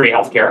don't have free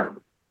healthcare.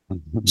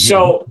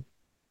 So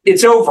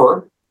it's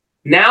over.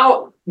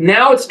 Now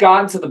it's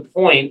gotten to the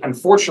point,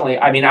 unfortunately,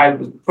 I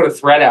put a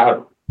thread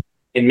out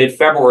in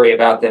mid-February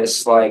about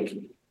this.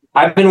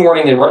 I've been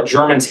warning the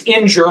Germans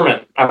in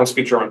German. I don't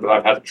speak German, but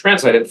I've had to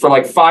translate it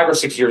for 5 or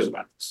 6 years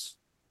about this.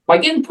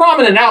 In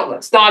prominent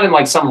outlets, not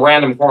in some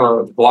random corner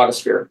of the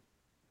blogosphere.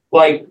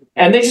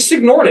 And they just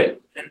ignored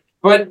it.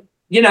 But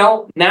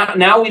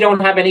now we don't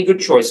have any good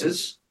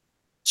choices.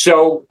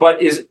 So,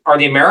 are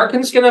the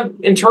Americans going to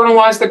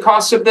internalize the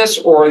costs of this,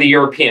 or the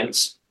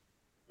Europeans?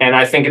 And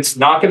I think it's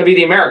not going to be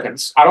the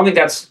Americans. I don't think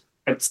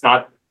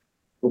it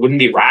wouldn't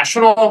be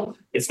rational.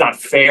 It's not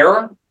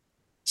fair.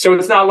 So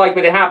it's not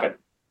likely to happen.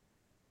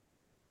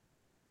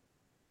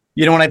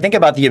 When I think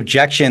about the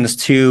objections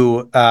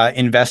to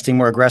investing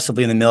more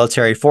aggressively in the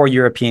military for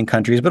European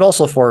countries, but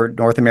also for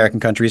North American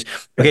countries.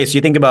 Okay, so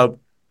you think about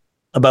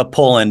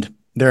Poland.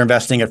 They're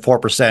investing at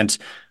 4%,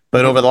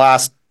 but over the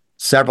last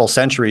several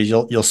centuries,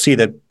 you'll see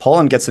that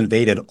Poland gets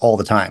invaded all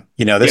the time.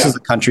 This is a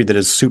country that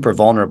is super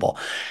vulnerable.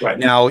 Right.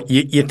 Now,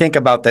 you think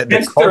about that.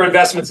 Their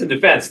investments in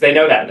defense, they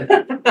know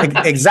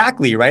that.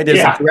 Exactly, right? There's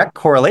a direct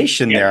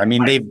correlation there. I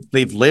mean,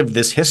 they've lived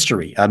this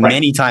history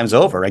many times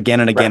over, again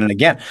and again and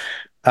again.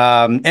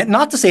 And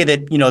not to say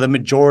that, the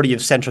majority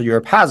of Central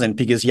Europe hasn't,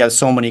 because you have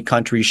so many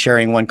countries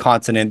sharing one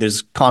continent.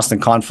 There's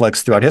constant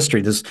conflicts throughout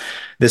history.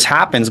 This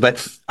happens.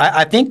 But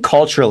I think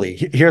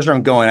culturally, here's where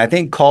I'm going. I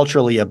think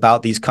culturally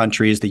about these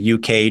countries, the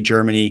UK,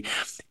 Germany,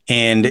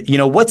 and,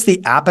 what's the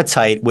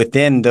appetite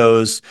within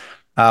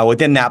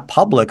within that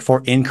public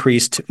for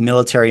increased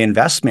military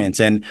investments?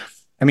 And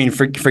I mean,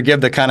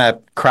 forgive the kind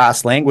of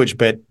crass language,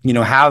 but,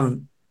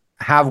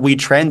 have we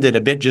trended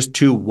a bit just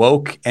too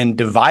woke and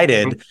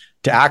divided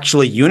to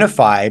actually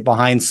unify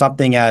behind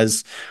something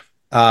as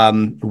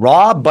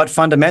raw but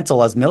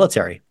fundamental as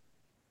military?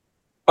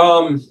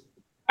 I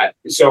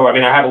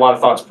have a lot of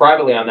thoughts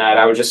privately on that.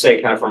 I would just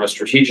say, kind of from a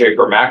strategic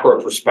or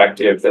macro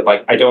perspective,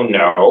 that I don't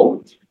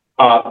know.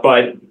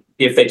 But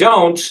if they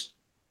don't,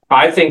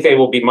 I think they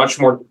will be much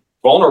more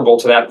vulnerable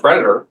to that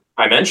predator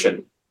I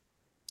mentioned.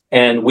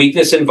 And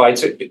weakness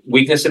invites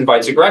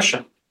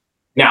aggression.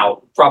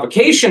 Now,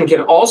 provocation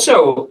can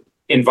also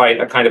invite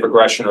a kind of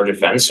aggression or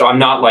defense. So I'm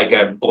not like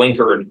a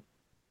blinkered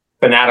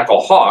fanatical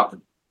hawk,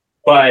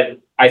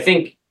 but I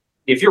think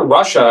if you're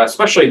Russia,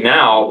 especially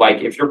now,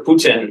 if you're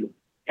Putin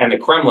and the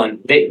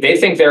Kremlin, they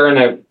think they're in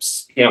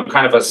a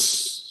kind of a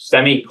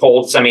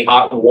semi-cold,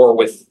 semi-hot war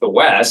with the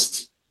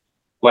West.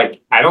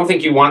 I don't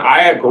think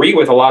I agree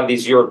with a lot of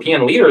these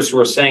European leaders who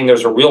are saying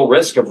there's a real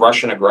risk of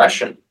Russian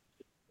aggression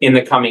in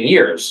the coming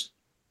years.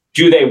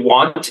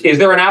 Is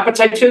there an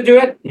appetite to do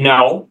it?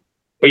 No.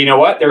 But you know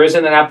what? There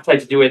isn't an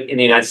appetite to do it in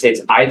the United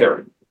States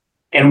either.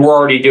 And we're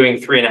already doing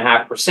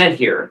 3.5%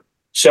 here.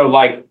 So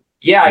I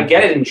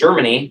get it in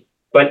Germany,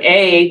 but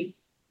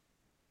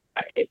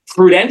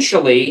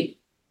prudentially,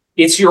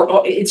 it's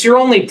your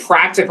only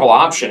practical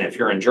option if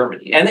you're in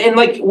Germany. And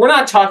like, we're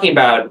not talking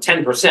about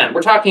 10%.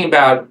 We're talking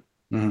about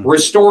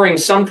restoring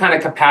some kind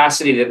of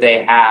capacity that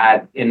they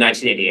had in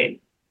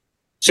 1988.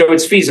 So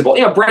it's feasible.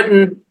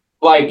 Britain,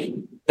 like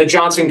the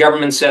Johnson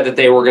government said that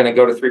they were going to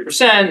go to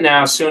 3%.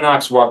 Now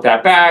Sunak's walked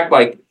that back.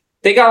 Like,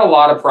 they got a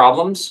lot of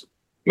problems.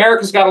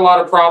 America's got a lot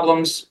of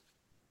problems.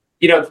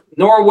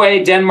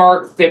 Norway,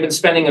 Denmark, they've been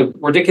spending a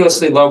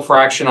ridiculously low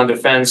fraction on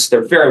defense.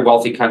 They're very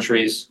wealthy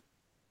countries.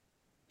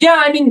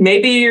 Yeah, I mean,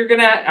 maybe you're going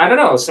to, I don't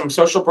know, some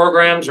social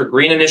programs or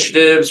green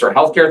initiatives or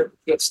healthcare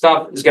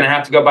stuff is going to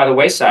have to go by the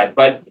wayside.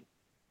 But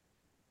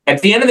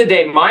at the end of the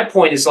day, my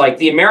point is, like,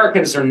 the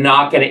Americans are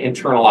not going to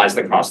internalize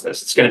the cost of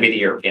this. It's going to be the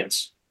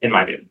Europeans, in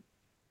my view,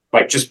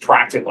 like, just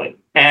practically.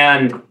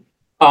 And,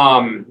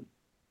 I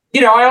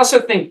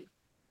also think,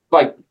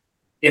 like,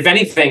 if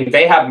anything,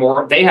 they have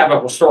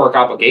a historic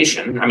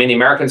obligation. I mean, the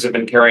Americans have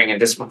been carrying a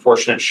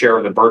disproportionate share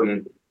of the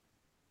burden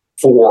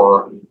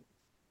for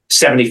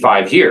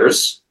 75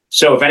 years.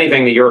 So if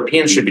anything, the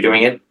Europeans should be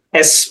doing it,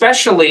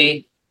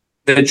 especially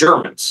the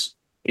Germans.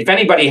 If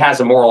anybody has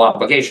a moral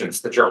obligation,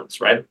 it's the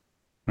Germans, right?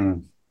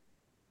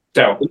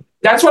 So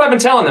that's what I've been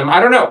telling them.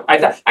 I don't know.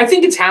 I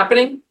think it's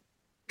happening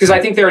because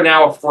I think they're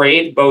now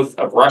afraid both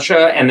of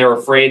Russia and they're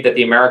afraid that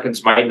the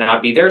Americans might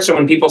not be there. So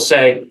when people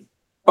say,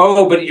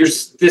 "Oh, but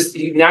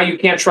now you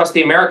can't trust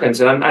the Americans,"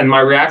 and my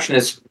reaction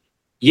is,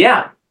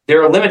 yeah,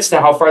 there are limits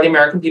to how far the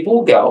American people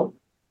will go.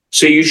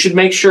 So you should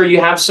make sure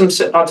you have some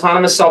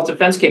autonomous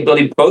self-defense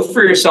capability, both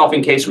for yourself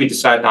in case we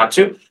decide not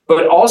to,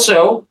 but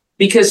also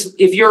because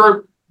if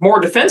you're more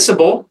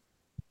defensible,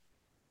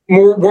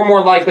 we're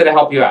more likely to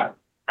help you out,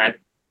 right?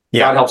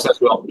 Yeah. God helps us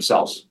to help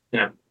themselves.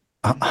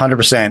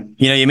 100%.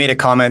 You made a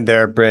comment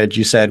there, Bridge.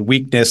 You said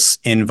weakness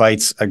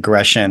invites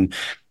aggression.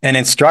 And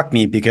it struck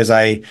me because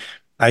I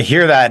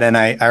hear that and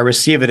I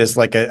receive it as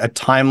like a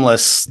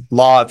timeless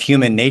law of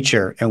human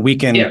nature. And we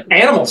can... Yeah,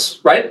 animals,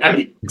 right? I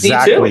mean,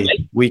 exactly. Me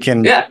too. We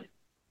can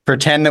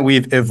pretend that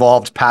we've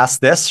evolved past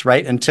this,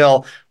 right?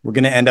 Until we're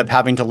going to end up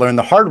having to learn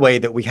the hard way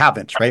that we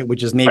haven't, right?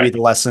 Which is maybe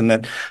the lesson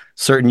that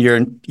certain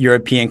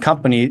European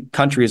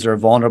countries are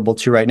vulnerable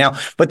to right now.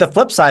 But the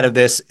flip side of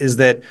this is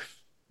that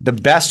the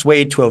best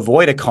way to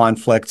avoid a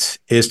conflict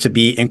is to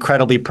be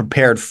incredibly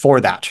prepared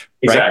for that.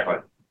 Right? Exactly.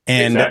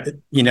 And,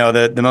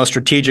 the most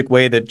strategic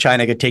way that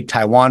China could take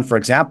Taiwan, for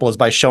example, is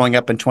by showing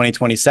up in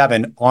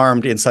 2027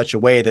 armed in such a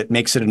way that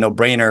makes it a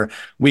no-brainer.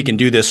 We can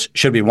do this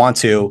should we want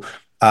to.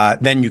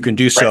 Then you can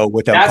do so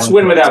without That's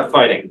conflict. win without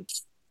fighting.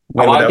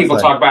 A lot of people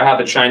talk about how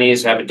the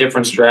Chinese have a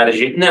different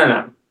strategy.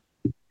 No.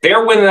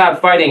 Their win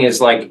without fighting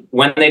is like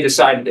when they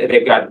decide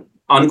they've got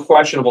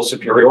unquestionable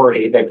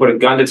superiority, they put a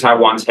gun to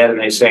Taiwan's head and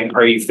they say,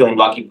 "Are you feeling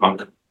lucky,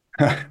 punk?"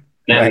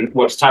 And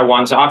what's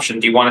Taiwan's option?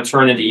 Do you want to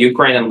turn into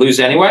Ukraine and lose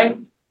anyway?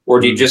 Or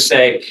do you just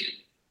say,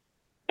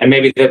 and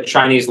maybe the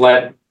Chinese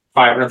let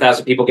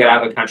 500,000 people get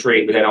out of the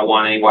country, but they don't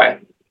want anyway?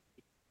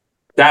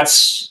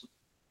 That's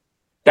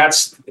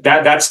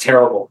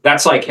terrible.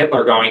 That's like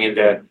Hitler going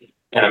into,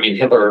 and I mean,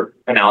 Hitler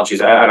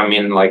analogies, I don't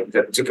mean like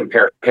to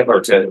compare Hitler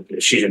to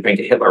Xi Jinping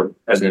to Hitler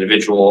as an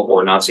individual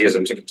or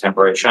Nazism to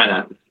contemporary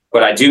China.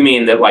 But I do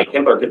mean that like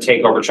Hitler could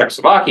take over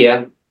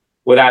Czechoslovakia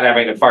without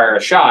having to fire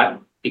a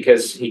shot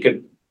because he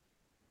could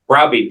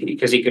browbeat,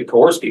 because he could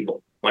coerce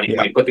people. When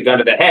he put the gun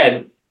to the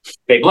head,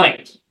 they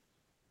blinked.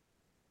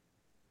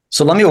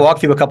 So let me walk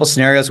through a couple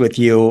scenarios with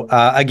you.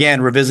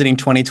 Again, revisiting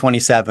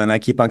 2027. I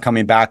keep on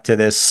coming back to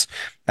this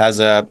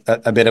as a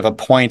bit of a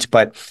point,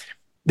 but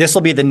this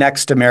will be the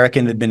next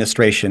American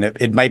administration.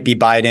 It might be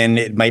Biden.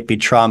 It might be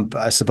Trump.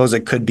 I suppose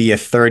it could be a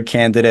third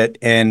candidate.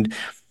 And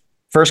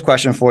first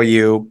question for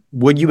you,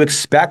 would you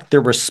expect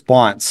the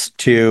response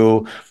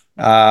to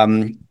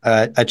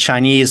a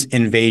Chinese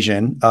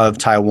invasion of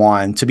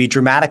Taiwan to be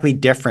dramatically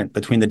different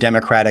between the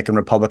Democratic and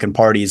Republican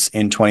parties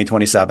in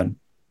 2027?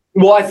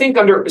 Well, I think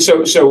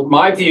so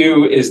my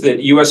view is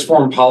that U.S.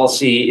 foreign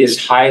policy is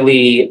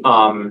highly,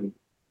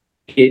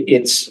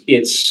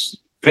 its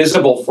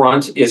visible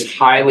front is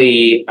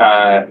highly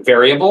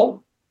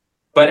variable,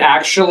 but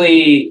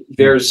actually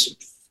there's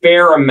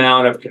fair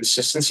amount of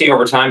consistency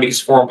over time because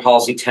foreign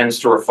policy tends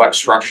to reflect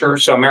structure.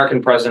 So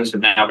American presidents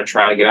have now been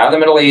trying to get out of the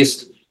Middle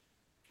East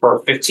for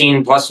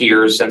 15 plus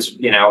years since,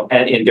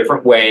 and in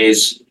different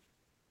ways.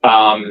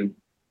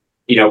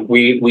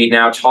 We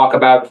now talk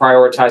about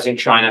prioritizing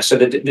China. So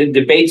the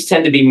debates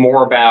tend to be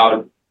more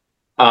about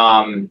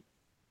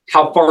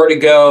how far to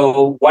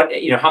go,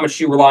 how much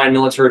you rely on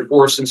military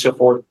force and so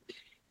forth.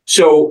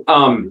 So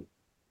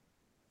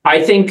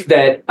I think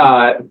that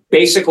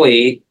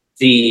basically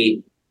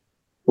the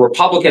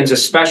Republicans,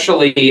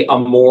 especially a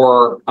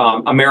more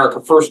America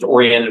First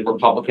oriented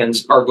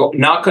Republicans, are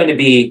not going to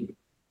be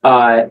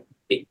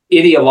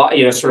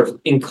sort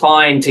of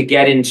inclined to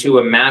get into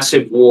a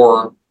massive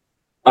war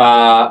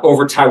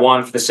over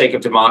Taiwan for the sake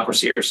of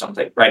democracy or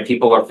something, right?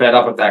 People are fed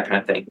up with that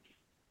kind of thing.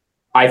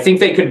 I think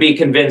they could be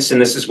convinced,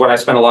 and this is what I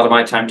spend a lot of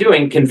my time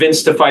doing,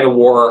 convinced to fight a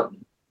war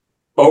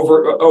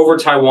over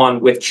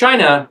Taiwan with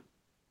China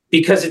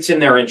because it's in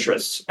their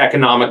interests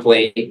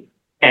economically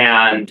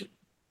and,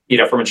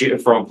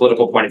 from a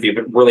political point of view,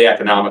 but really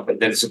economically,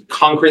 that it's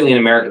concretely in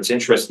Americans'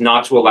 interest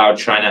not to allow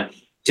China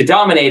to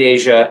dominate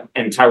Asia,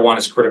 and Taiwan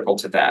is critical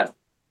to that.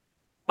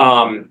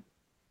 And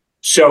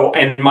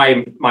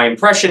my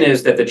impression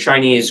is that the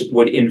Chinese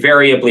would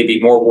invariably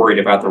be more worried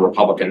about the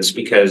Republicans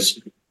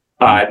because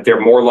they're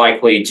more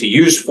likely to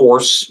use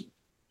force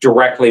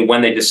directly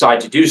when they decide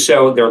to do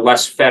so. They're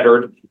less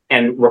fettered,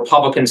 and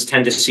Republicans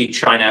tend to see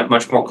China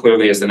much more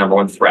clearly as the number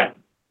one threat.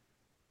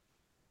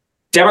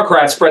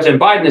 Democrats,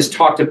 President Biden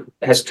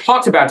has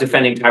talked about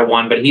defending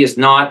Taiwan, but he has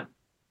not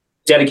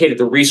dedicated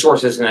the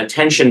resources and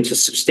attention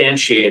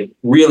to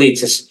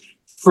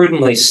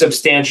prudently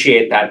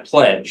substantiate that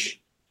pledge.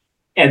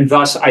 And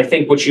thus, I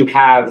think what you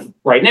have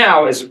right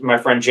now is my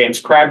friend James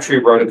Crabtree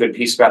wrote a good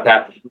piece about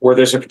that, where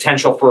there's a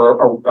potential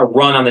for a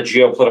run on the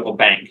geopolitical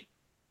bank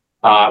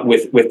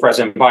with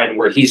President Biden,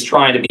 where he's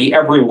trying to be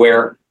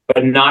everywhere,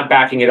 but not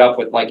backing it up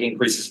with like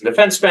increases in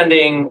defense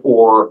spending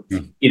or,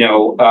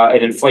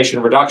 an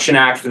Inflation Reduction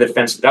Act for the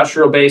defense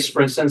industrial base,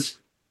 for instance.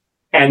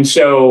 And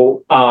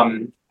so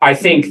I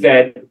think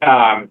that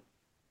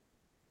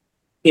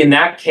in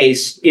that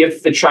case,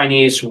 if the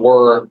Chinese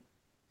were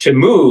to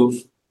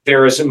move,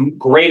 there is a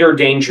greater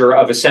danger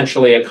of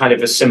essentially a kind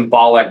of a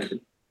symbolic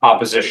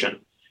opposition.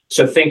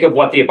 So think of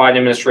what the Biden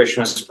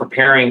administration was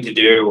preparing to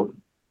do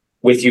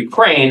with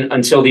Ukraine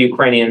until the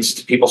Ukrainians,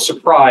 to people's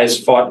surprise,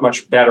 fought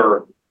much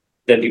better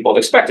than people had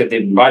expected.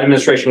 The Biden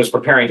administration was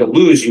preparing to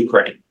lose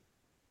Ukraine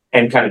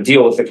and kind of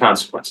deal with the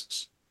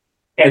consequences.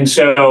 And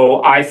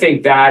so I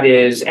think that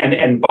is,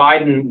 and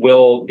Biden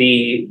will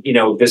be,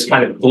 this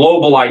kind of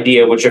global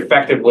idea, which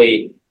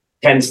effectively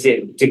tends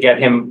to get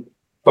him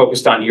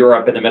focused on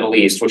Europe and the Middle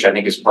East, which I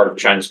think is part of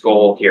China's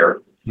goal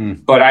here.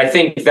 But I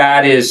think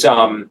that is,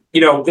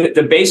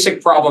 the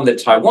basic problem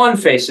that Taiwan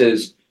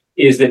faces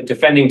is that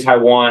defending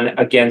Taiwan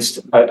against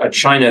a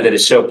China that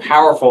is so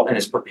powerful and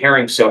is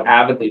preparing so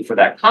avidly for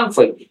that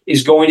conflict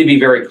is going to be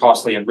very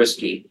costly and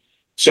risky.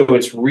 So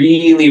it's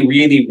really,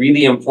 really,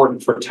 really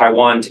important for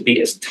Taiwan to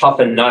be as tough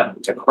a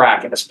nut to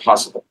crack as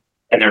possible.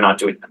 And they're not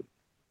doing that.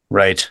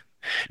 Right.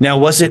 Now,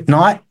 was it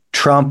not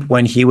Trump,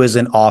 when he was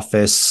in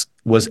office,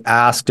 was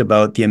asked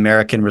about the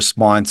American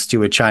response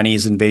to a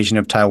Chinese invasion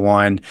of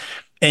Taiwan?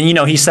 And,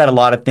 he said a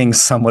lot of things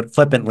somewhat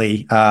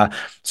flippantly.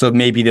 So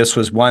maybe this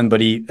was one,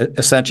 but he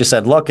essentially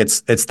said, look,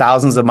 it's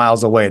thousands of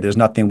miles away. There's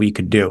nothing we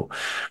could do.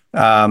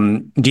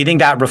 Do you think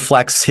that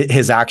reflects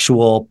his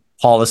actual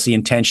policy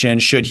intention?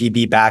 Should he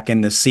be back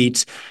in the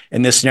seat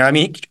in this scenario? I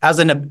mean, as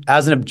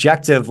an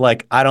objective,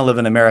 like, I don't live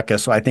in America,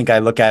 so I think I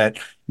look at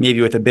it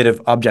maybe with a bit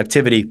of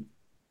objectivity.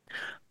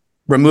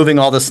 Removing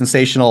all the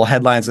sensational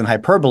headlines and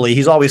hyperbole,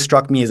 he's always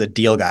struck me as a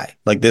deal guy.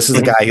 Like, this is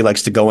a guy who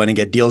likes to go in and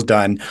get deals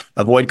done,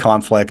 avoid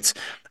conflict.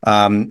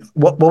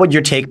 What would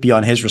your take be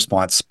on his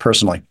response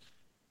personally?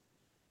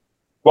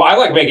 Well, I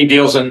like making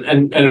deals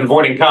and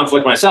avoiding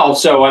conflict myself.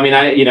 So, I mean,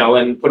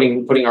 and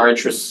putting our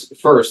interests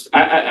first.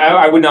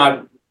 I would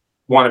not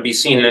want to be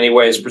seen in any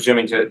way as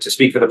presuming to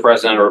speak for the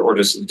president or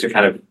just to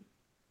kind of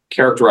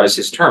characterize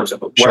his terms.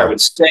 What I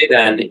would say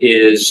then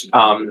is,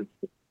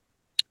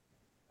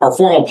 our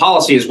formal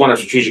policy is one of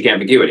strategic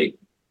ambiguity.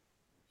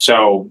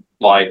 So,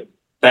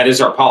 that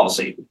is our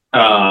policy.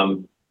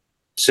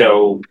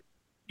 So,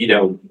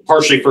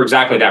 partially for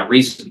exactly that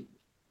reason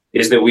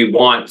is that we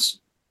want,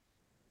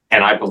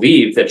 and I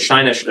believe that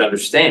China should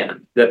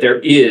understand that there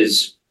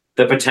is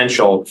the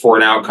potential for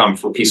an outcome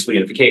for peaceful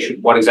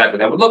unification. What exactly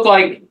that would look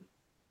like,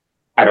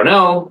 I don't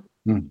know,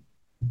 et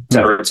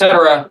cetera, et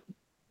cetera.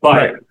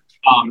 But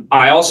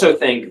I also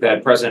think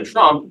that President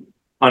Trump,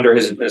 under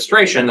his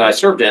administration that I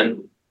served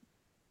in,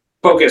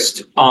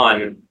 focused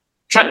on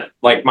China.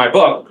 Like my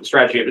book,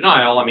 Strategy of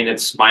Denial, I mean,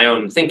 it's my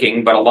own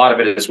thinking, but a lot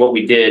of it is what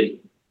we did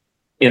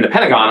in the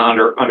Pentagon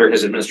under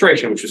his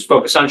administration, which was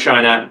focus on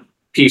China,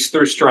 peace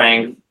through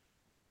strength.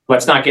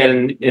 Let's not get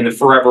in the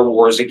forever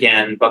wars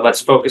again, but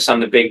let's focus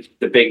on the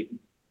big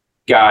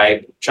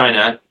guy,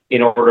 China,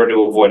 in order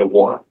to avoid a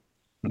war.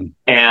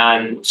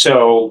 And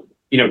so,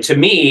 to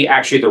me,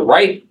 actually, the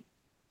right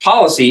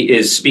policy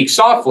is speak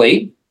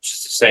softly,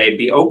 just to say,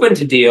 be open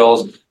to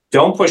deals.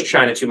 Don't push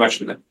China too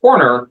much in the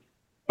corner,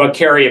 but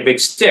carry a big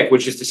stick,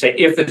 which is to say,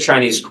 if the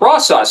Chinese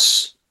cross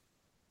us,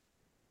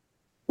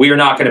 we are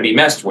not going to be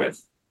messed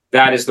with.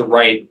 That is the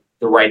right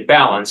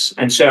balance.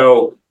 And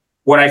so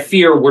what I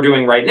fear we're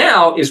doing right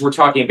now is we're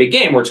talking a big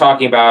game. We're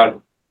talking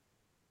about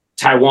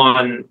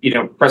Taiwan.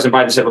 President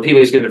Biden said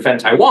repeatedly he's going to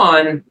defend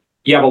Taiwan.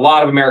 You have a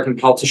lot of American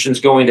politicians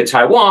going to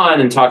Taiwan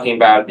and talking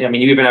about, you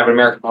even have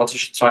American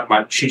politicians talking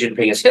about Xi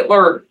Jinping as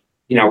Hitler,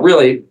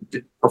 really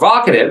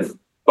provocative,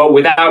 but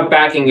without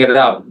backing it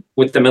up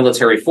with the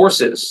military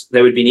forces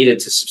that would be needed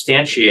to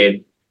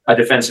substantiate a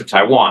defense of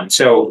Taiwan.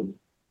 So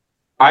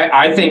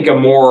I think a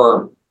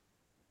more,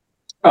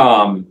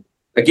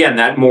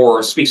 that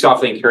more speak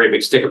softly and carry a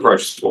big stick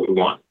approach is what we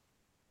want.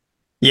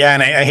 Yeah,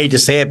 and I hate to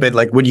say it, but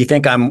would you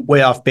think I'm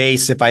way off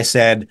base if I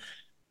said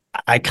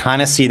I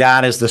kind of see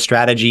that as the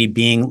strategy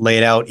being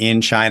laid out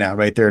in China,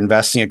 right? They're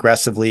investing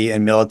aggressively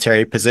in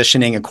military,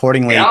 positioning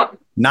accordingly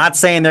Not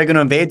saying they're going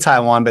to invade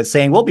Taiwan, but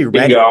saying we'll be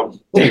ready. Bingo.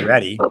 We'll be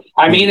ready.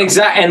 I mean,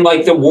 exactly. And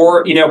like the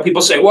war,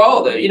 people say,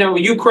 well,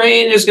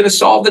 Ukraine is going to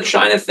solve the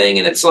China thing.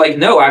 And it's like,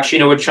 no,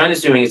 actually, what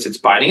China's doing is it's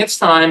biding its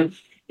time.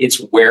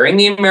 It's wearing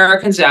the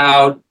Americans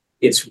out.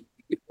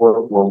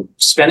 We're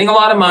spending a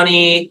lot of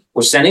money.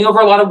 We're sending over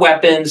a lot of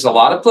weapons, a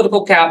lot of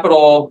political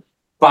capital.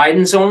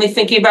 Biden's only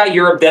thinking about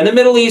Europe. Then the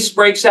Middle East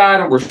breaks out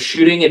and we're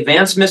shooting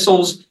advanced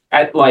missiles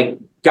at like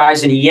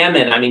guys in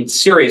Yemen. I mean,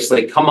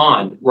 seriously, come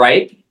on,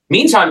 right?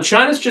 Meantime,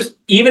 China's just,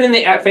 even in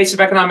the face of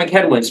economic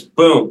headwinds,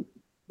 boom,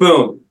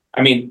 boom.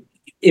 I mean,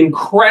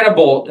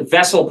 incredible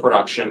vessel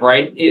production,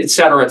 right? Et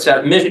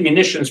cetera,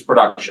 munitions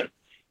production.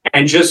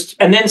 And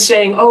then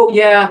saying, oh,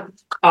 yeah,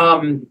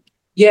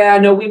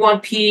 no, we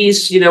want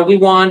peace, we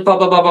want blah,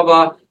 blah, blah, blah,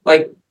 blah.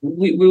 Like,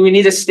 we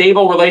need a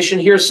stable relation.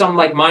 Here's some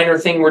like minor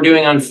thing we're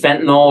doing on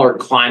fentanyl or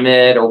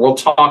climate, or we'll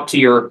talk to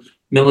your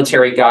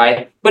military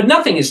guy. But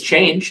nothing has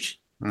changed.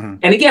 Mm-hmm.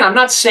 And again, I'm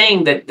not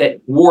saying that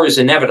war is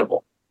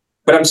inevitable.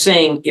 But I'm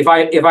saying if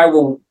I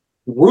were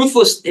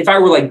ruthless, if I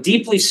were like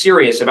deeply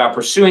serious about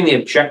pursuing the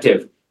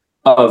objective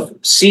of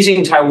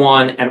seizing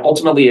Taiwan and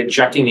ultimately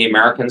ejecting the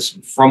Americans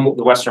from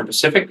the Western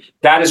Pacific,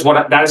 that is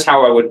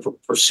how I would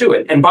pursue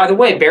it. And by the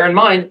way, bear in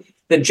mind,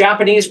 the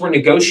Japanese were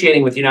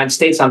negotiating with the United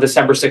States on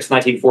December 6,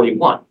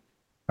 1941.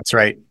 That's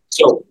right.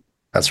 So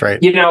that's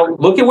right.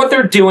 Look at what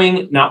they're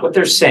doing, not what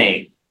they're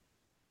saying.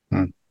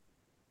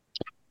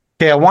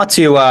 Okay, I want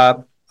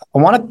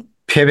to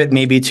pivot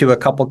maybe to a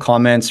couple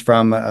comments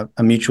from a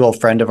mutual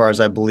friend of ours,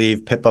 I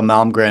believe, Pippa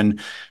Malmgren.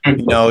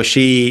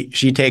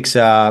 She takes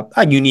a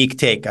unique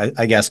take,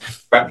 I guess.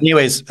 Right.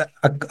 Anyways,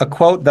 a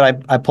quote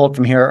that I pulled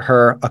from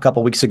her a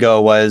couple weeks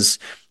ago was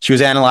she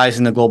was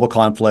analyzing the global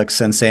conflicts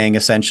and saying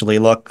essentially,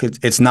 look,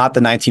 it's not the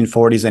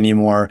 1940s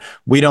anymore.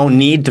 We don't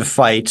need to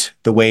fight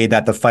the way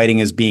that the fighting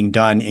is being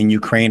done in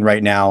Ukraine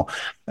right now.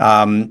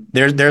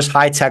 There's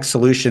high-tech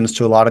solutions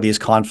to a lot of these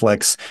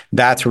conflicts.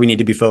 That's where we need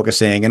to be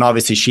focusing. And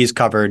obviously she's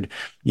covered,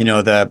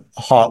 the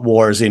hot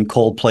wars in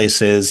cold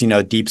places,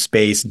 deep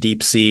space,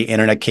 deep sea,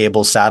 internet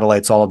cables,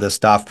 satellites, all of this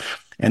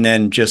stuff. And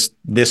then just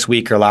this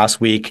week or last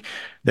week,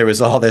 there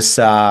was all this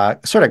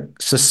sort of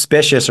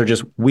suspicious or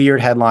just weird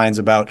headlines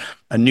about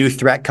a new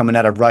threat coming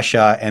out of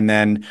Russia. And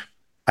then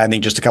I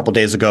think just a couple of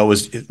days ago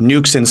was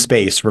nukes in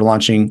space.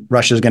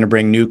 Russia's going to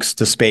bring nukes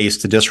to space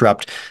to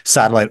disrupt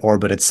satellite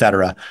orbit, et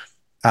cetera.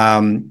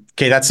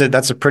 Okay, that's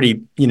a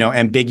pretty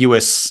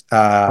ambiguous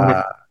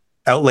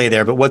outlay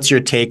there. But what's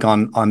your take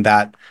on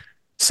that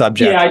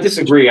subject? Yeah, I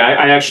disagree.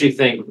 I actually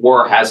think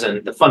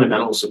the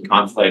fundamentals of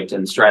conflict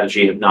and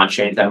strategy have not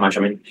changed that much. I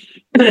mean,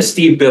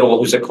 Steve Biddle,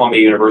 who's at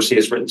Columbia University,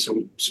 has written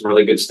some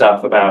really good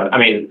stuff about. I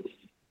mean,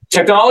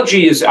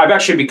 technology is. I've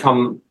actually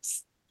come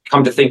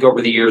to think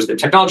over the years that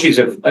technology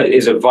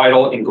is a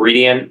vital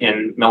ingredient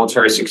in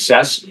military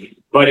success,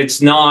 but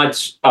it's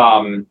not.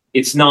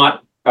 It's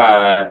not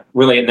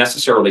really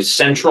necessarily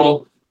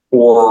central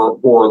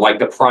or like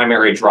the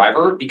primary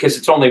driver, because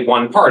it's only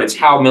one part. It's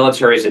how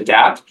militaries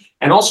adapt.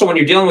 And also when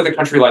you're dealing with a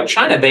country like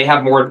China, they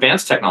have more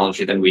advanced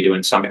technology than we do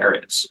in some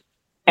areas.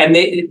 And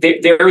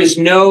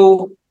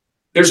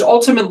there's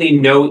ultimately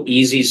no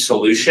easy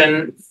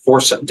solution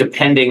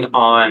depending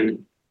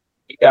on,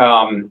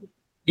 a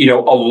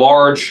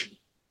large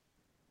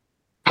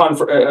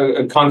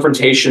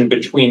confrontation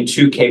between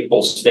two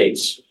capable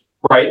states.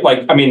 Right.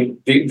 Like, I mean,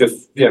 the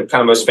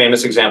kind of most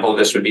famous example of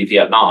this would be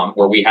Vietnam,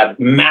 where we had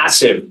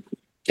massive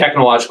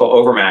technological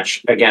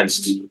overmatch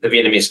against the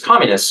Vietnamese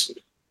communists.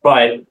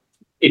 But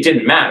it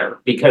didn't matter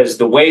because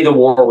the way the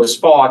war was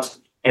fought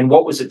and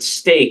what was at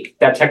stake,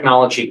 that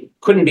technology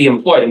couldn't be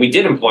employed. And we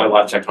did employ a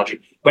lot of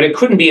technology, but it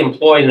couldn't be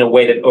employed in a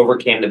way that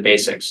overcame the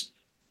basics.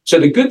 So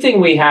the good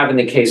thing we have in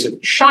the case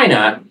of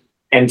China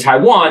and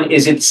Taiwan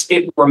is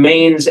it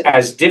remains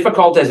as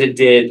difficult as it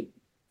did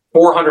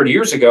 400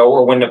 years ago,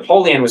 or when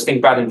Napoleon was thinking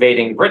about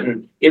invading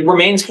Britain. It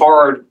remains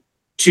hard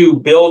to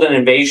build an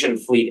invasion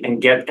fleet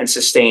and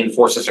sustain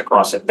forces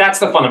across it. That's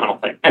the fundamental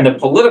thing. And the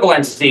political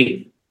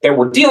entity that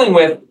we're dealing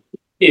with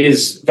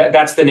is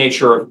that's the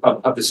nature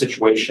of the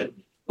situation.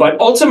 But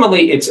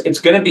ultimately, it's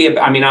going to be.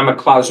 I'm a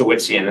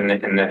Clausewitzian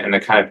in the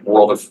kind of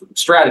world of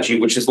strategy,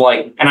 which is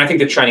like, and I think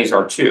the Chinese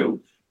are too,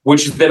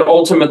 which is that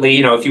ultimately,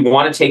 if you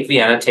want to take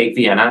Vienna,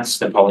 it's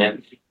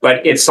Napoleon.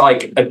 But it's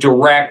like a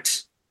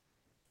direct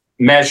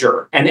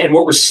measure. And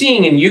what we're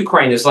seeing in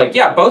Ukraine is like,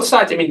 yeah, both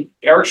sides. I mean,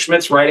 Eric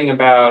Schmidt's writing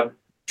about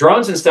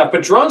drones and stuff,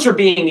 but drones are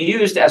being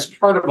used as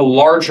part of a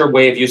larger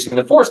way of using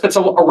the force that's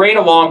arrayed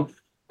along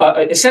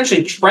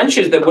essentially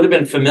trenches that would have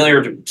been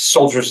familiar to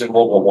soldiers in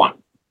World War I.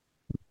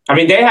 I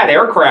mean, they had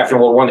aircraft in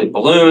World War I, they had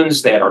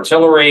balloons, they had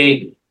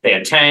artillery, they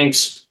had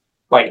tanks.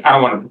 Like, I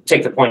don't want to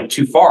take the point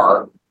too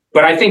far,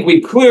 but I think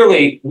we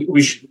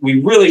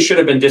really should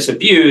have been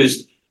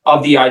disabused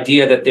of the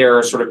idea that there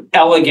are sort of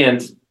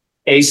elegant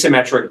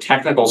asymmetric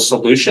technical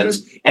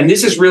solutions. And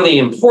this is really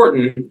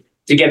important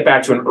to get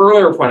back to an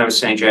earlier point I was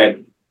saying,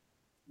 Jay,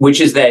 which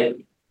is that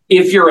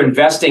if you're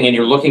investing and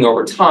you're looking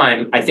over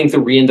time, I think the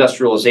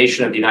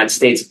reindustrialization of the United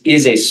States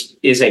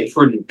is a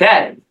prudent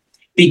bet,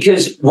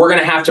 because we're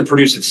going to have to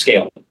produce at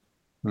scale.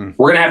 Hmm.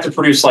 We're going to have to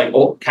produce like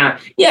old kind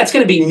of, yeah, it's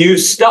going to be new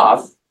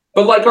stuff,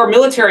 but like our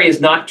military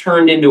is not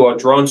turned into a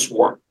drone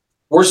swarm.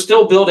 We're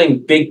still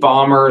building big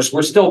bombers.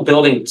 We're still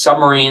building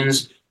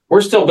submarines.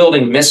 We're still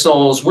building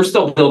missiles. We're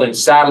still building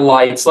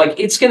satellites. Like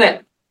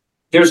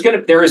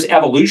there is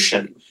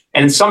evolution.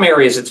 And in some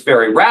areas it's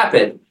very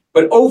rapid,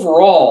 but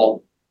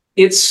overall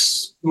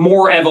it's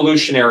more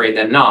evolutionary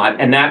than not.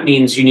 And that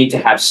means you need to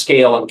have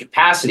scale and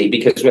capacity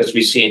because as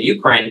we see in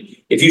Ukraine,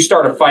 if you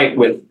start a fight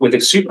with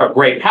a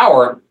great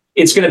power,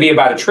 it's going to be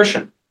about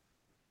attrition.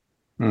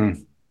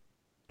 Mm.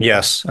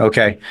 Yes.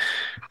 Okay.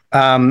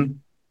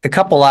 A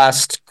couple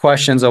last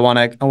questions I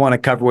want to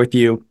cover with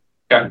you.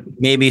 Okay.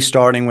 Maybe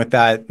starting with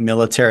that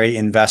military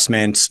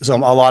investment. So a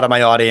lot of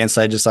my audience,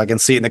 I can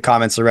see it in the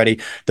comments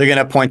already. They're going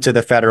to point to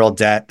the federal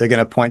debt. They're going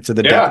to point to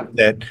the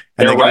deficit,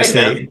 and they're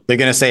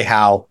going to say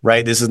how,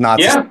 right? This is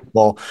not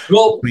sustainable.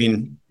 Well,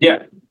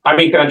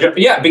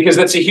 because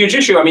that's a huge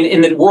issue. I mean,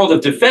 in the world of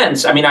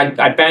defense, I mean,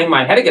 I bang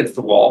my head against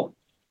the wall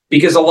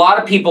because a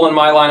lot of people in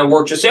my line of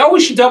work just say, "Oh,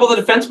 we should double the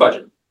defense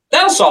budget.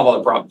 That'll solve all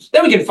the problems.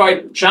 Then we can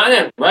fight China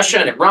and Russia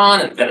and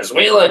Iran and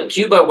Venezuela and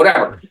Cuba,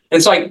 whatever." And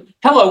it's like,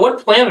 hello,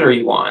 what planet are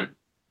you on?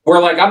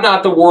 Where like, I'm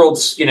not the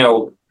world's,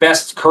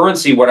 best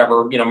currency,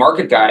 whatever,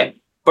 market guy,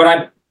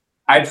 but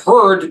I've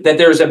heard that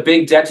there's a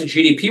big debt to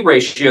GDP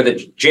ratio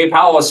that Jay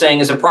Powell is saying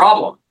is a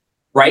problem,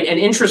 right? And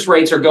interest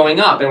rates are going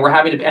up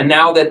and and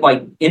now that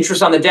like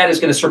interest on the debt is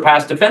going to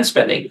surpass defense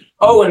spending.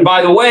 Oh, and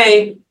by the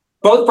way,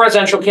 both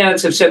presidential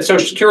candidates have said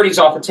Social Security is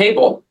off the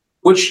table,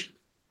 which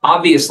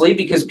obviously,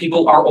 because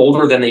people are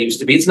older than they used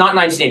to be. It's not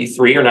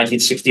 1983 or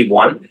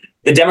 1961.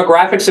 The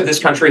demographics of this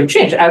country have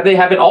changed, as they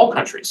have in all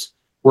countries.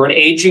 We're an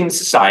aging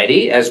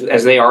society, as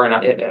they are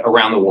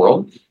around the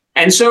world.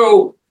 And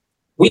so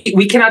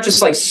we cannot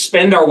just like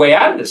spend our way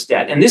out of this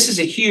debt. And this is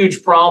a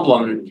huge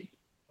problem,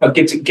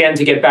 again,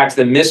 to get back to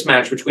the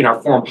mismatch between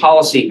our foreign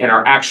policy and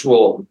our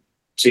actual,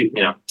 to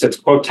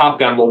quote Top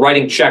Gun, we're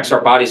writing checks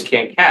our bodies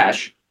can't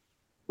cash.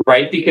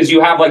 Right? Because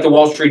you have like the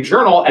Wall Street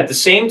Journal at the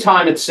same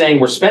time it's saying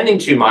we're spending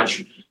too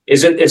much,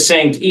 it's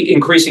saying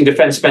increasing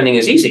defense spending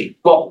is easy.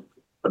 Well,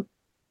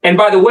 and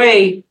by the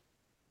way,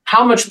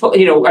 how much, look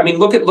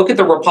at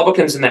the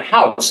Republicans in the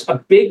House. A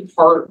big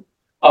part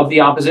of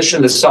the opposition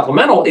to the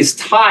supplemental is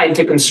tied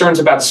to concerns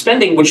about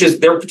spending, which is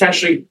they're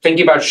potentially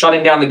thinking about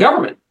shutting down the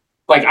government.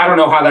 Like, I don't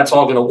know how that's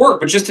all going to work,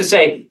 but just to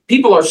say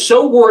people are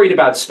so worried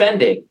about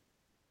spending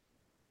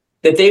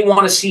that they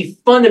want to see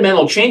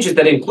fundamental changes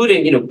that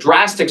including,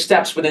 drastic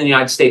steps within the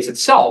United States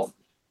itself.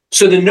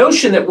 So the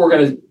notion that we're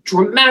going to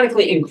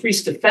dramatically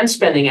increase defense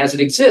spending as it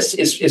exists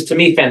is to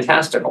me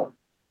fantastical,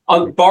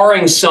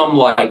 barring some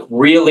like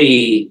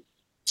really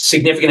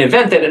significant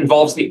event that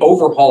involves the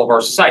overhaul of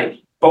our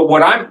society. But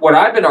what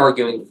I've been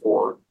arguing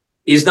for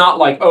is not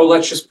like, oh,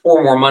 let's just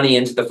pour more money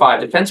into the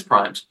 5 defense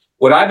primes.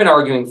 What I've been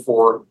arguing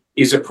for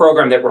is a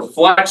program that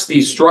reflects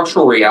these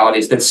structural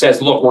realities that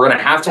says, look, we're going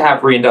to have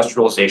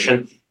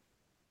reindustrialization,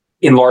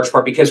 in large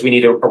part because we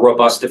need a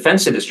robust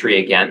defense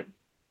industry again.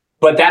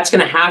 But that's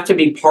going to have to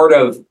be part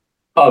of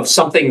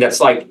something that's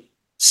like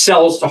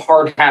sells to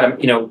hard hat,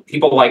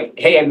 people like,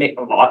 hey, I make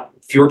a lot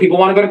fewer people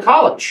want to go to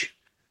college.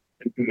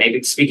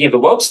 Maybe speaking of the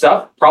woke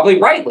stuff, probably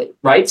rightly,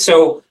 right?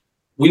 So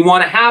we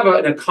want to have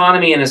an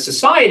economy and a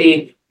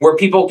society where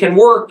people can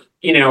work,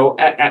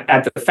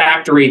 at the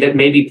factory that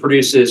maybe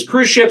produces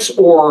cruise ships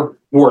or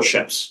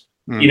warships,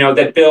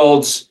 that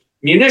builds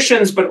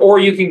munitions, or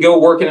you can go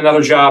work in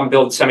another job and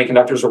build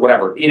semiconductors or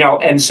whatever,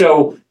 and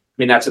so,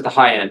 that's at the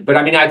high end. But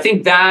I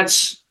think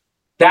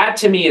that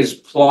to me is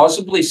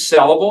plausibly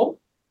sellable.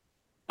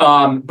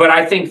 But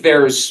I think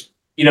there's,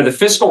 the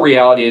fiscal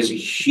reality is a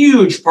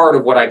huge part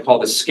of what I call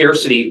the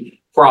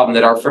scarcity problem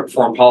that our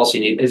foreign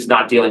policy is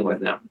not dealing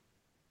with now.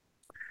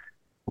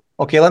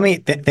 Okay, let me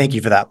thank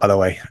you for that, by the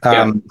way.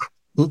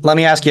 Let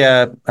me ask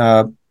you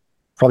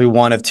probably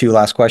one of 2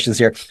 last questions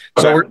here.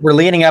 So we're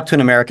leading up to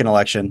an American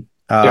election.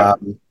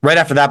 Right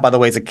after that, by the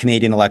way, is a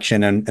Canadian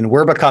election, and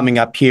we're becoming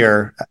up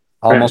here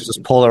almost as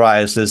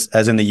polarized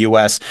as in the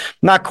U.S.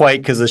 Not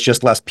quite, because there's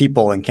just less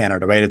people in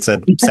Canada, right? It's a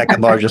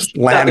second largest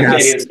land mass.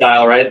 Canadian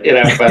style, right?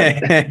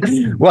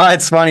 Well,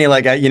 it's funny,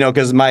 like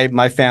because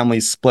my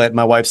family's split.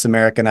 My wife's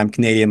American, I'm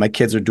Canadian. My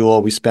kids are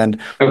dual. We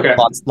spend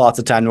lots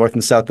of time north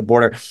and south of the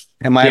border.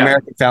 And my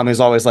American family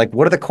is always like,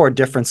 "What are the core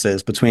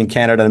differences between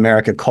Canada and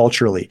America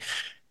culturally?"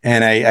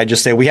 And I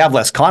just say we have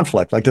less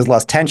conflict, like there's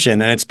less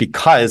tension, and it's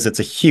because it's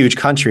a huge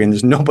country and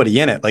there's nobody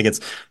in it. Like it's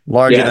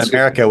larger than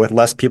America with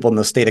less people in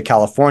the state of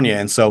California.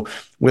 And so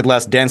with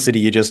less density,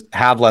 you just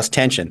have less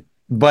tension.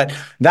 But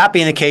that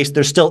being the case,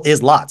 there still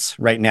is lots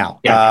right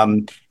now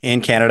in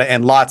Canada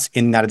and lots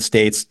in the United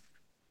States.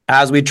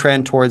 As we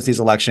trend towards these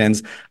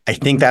elections, I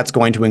think that's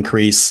going to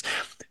increase.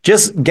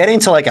 Just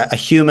getting to like a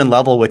human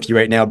level with you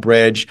right now,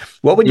 Bridge,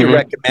 what would you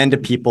recommend to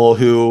people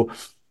who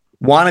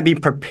want to be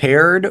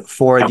prepared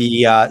for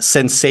the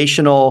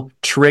sensational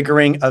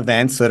triggering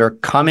events that are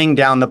coming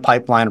down the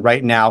pipeline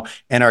right now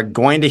and are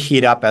going to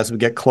heat up as we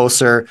get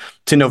closer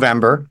to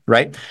November,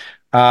 right?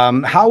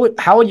 How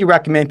would you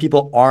recommend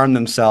people arm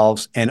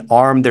themselves and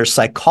arm their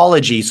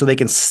psychology so they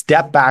can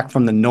step back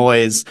from the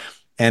noise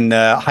and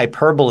the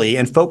hyperbole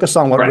and focus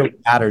on what really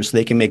matters so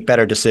they can make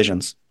better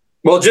decisions?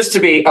 Well, just to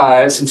be,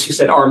 since you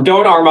said don't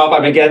arm up,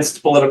 I'm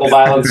against political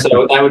violence,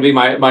 so that would be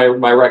my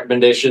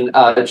recommendation,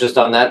 just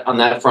on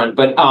that front.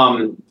 But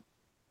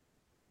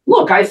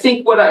look, I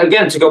think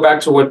again, to go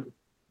back to what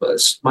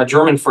my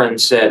German friend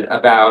said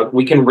about,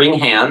 we can wring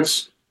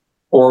hands,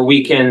 or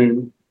we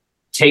can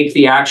take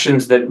the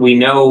actions that we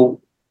know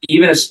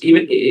even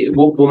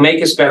will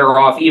make us better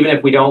off, even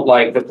if we don't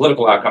like the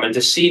political outcome, and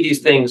to see these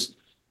things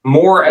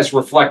more as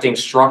reflecting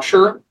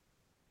structure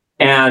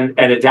and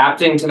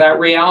adapting to that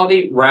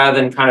reality, rather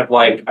than kind of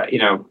like,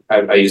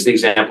 I use the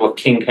example of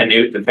King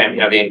Canute, the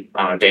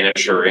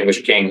Danish or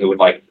English king who would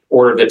like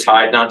order the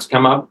tide not to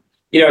come up.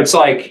 It's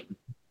like,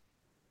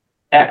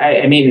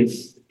 I mean,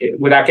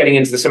 without getting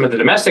into some of the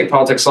domestic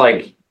politics,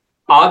 like,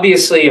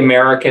 obviously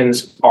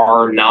Americans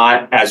are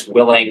not as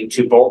willing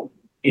to,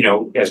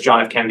 as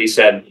John F. Kennedy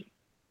said,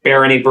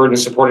 bear any burden,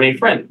 support any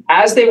friend,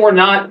 as they were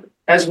not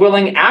as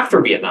willing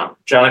after Vietnam.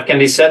 John F.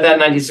 Kennedy said that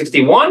in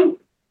 1961.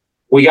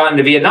 We got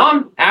into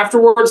Vietnam.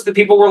 Afterwards, the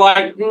people were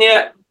like,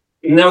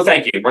 no,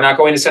 thank you. We're not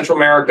going to Central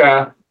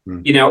America,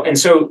 And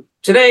so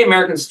today,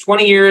 Americans,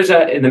 20 years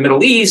in the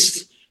Middle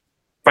East,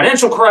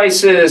 financial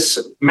crisis,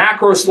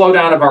 macro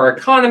slowdown of our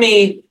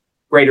economy,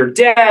 greater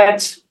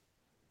debt.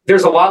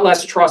 There's a lot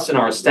less trust in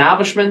our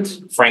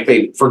establishment,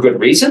 frankly, for good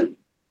reason.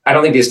 I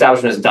don't think the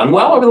establishment has done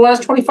well over the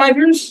last 25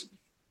 years.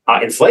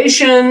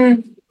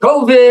 Inflation,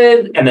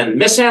 COVID, and then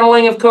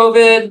mishandling of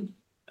COVID,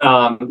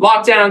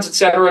 lockdowns, et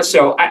cetera.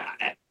 So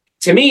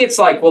to me, it's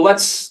like, well,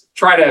 let's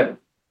try to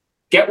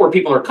get where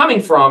people are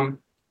coming from.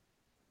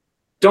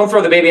 Don't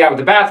throw the baby out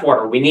with the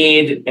bathwater. We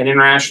need an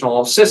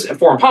international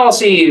foreign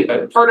policy,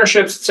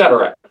 partnerships, et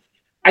cetera.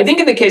 I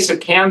think in the case of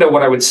Canada,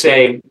 what I would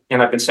say,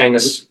 and I've been saying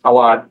this a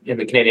lot in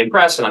the Canadian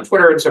press and on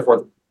Twitter and so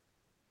forth,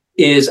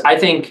 is I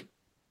think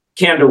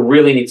Canada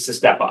really needs to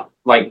step up.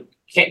 Like,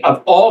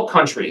 of all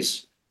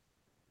countries,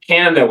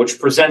 Canada, which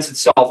presents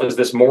itself as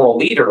this moral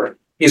leader,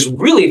 is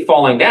really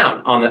falling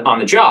down on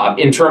the job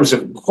in terms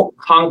of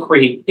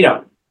concrete.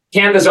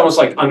 Canada's almost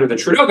like, under the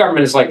Trudeau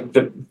government, is like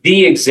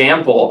the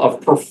example of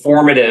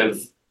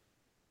performative.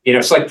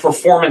 It's like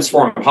performance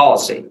foreign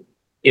policy.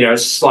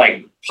 It's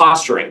like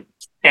posturing.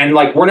 And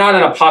like, we're not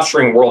in a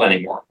posturing world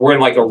anymore. We're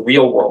in like a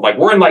real world. Like,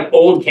 we're in like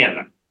old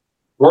Canada.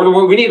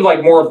 We need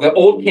like more of the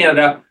old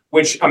Canada,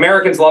 which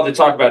Americans love to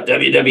talk about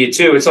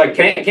WW2. It's like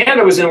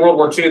Canada was in World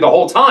War II the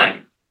whole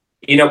time.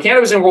 Canada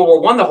was in World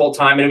War I the whole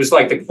time. And it was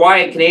like the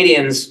quiet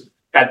Canadians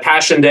at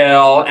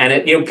Passchendaele.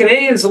 And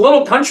Canadians, a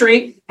little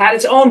country, had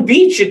its own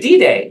beach at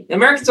D-Day. The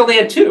Americans only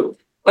had two.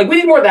 Like, we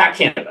need more of that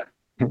Canada.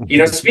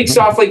 Speak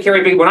softly,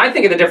 carry big. When I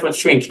think of the difference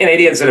between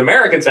Canadians and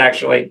Americans,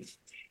 actually,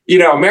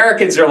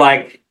 Americans are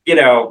like,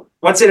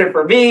 what's in it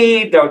for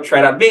me? Don't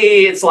tread on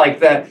me. It's like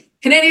the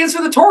Canadians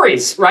are the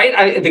Tories,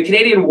 right? The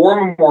Canadian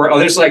War Memorial.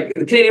 There's like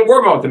the Canadian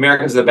War Memorial. The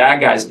Americans are the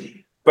bad guys.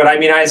 But I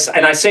mean, I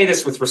say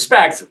this with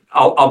respect,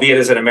 albeit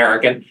as an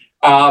American,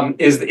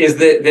 is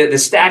the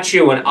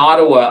statue in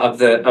Ottawa of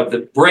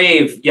the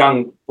brave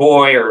young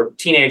boy or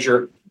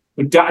teenager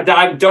who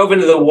dove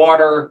into the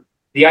water,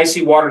 the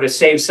icy water, to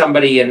save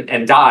somebody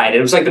and died.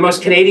 It was like the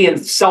most Canadian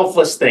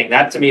selfless thing.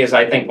 That to me is,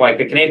 I think, like,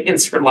 the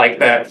Canadians are like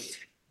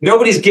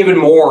nobody's given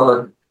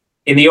more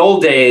in the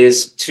old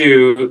days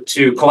to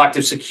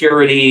collective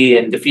security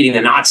and defeating the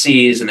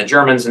Nazis and the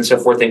Germans and so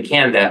forth in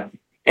Canada.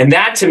 And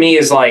that to me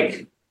is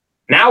like,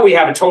 now we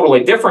have a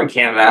totally different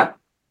Canada,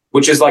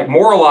 which is like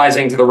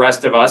moralizing to the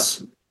rest of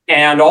us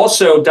and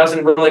also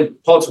doesn't really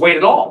pull its weight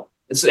at all.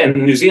 And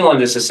New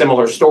Zealand is a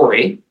similar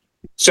story.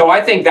 So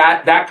I think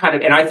that kind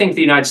of, and I think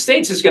the United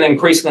States is going to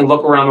increasingly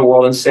look around the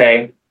world and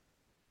say,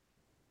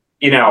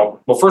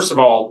 well, first of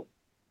all,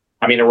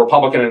 I mean, a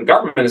Republican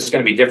government is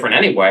going to be different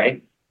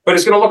anyway, but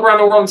it's going to look around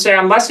the world and say,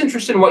 I'm less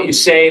interested in what you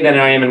say than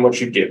I am in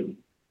what you do.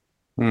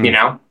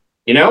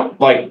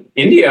 Like,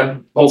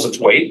 India holds its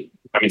weight.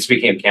 I mean,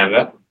 speaking of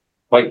Canada,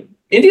 like,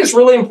 India is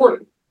really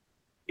important.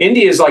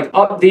 India is like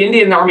the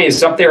Indian army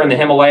is up there in the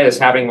Himalayas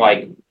having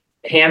like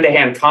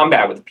hand-to-hand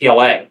combat with the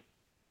PLA.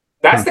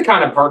 That's the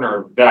kind of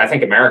partner that I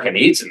think America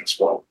needs in this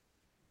world.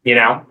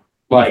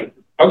 Like,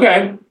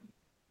 okay,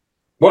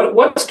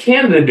 what's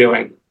Canada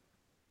doing?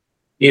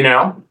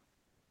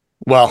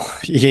 Well,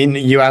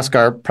 you asked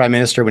our prime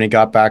minister when he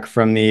got back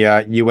from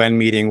the UN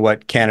meeting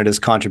what Canada's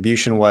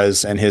contribution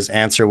was, and his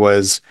answer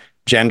was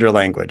gender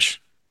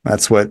language.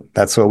 That's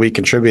what we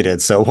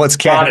contributed. So what's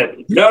Canada?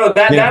 No,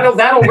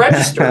 that'll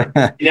register.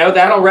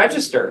 That'll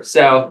register.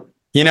 So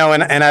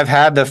and I've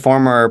had the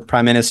former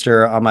prime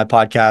minister on my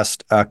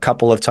podcast a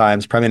couple of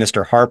times, Prime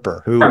Minister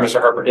Harper,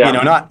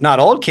 yeah. Not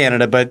old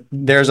Canada, but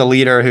there's a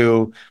leader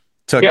who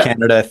took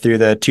Canada through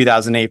the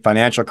 2008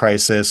 financial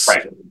crisis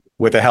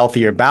with a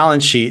healthier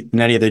balance sheet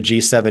than any other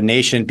G7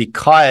 nation,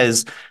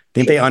 because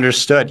I think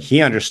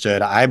he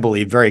understood, I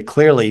believe, very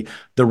clearly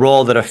the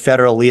role that a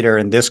federal leader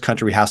in this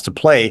country has to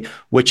play,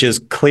 which is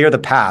clear the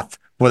path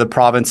for the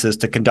provinces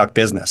to conduct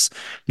business.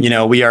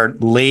 We are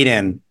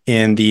laden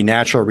in the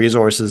natural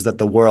resources that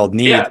the world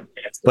needs. Yeah.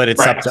 But it's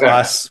Right, up to exactly.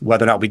 us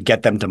whether or not we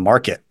get them to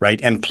market, right?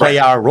 And play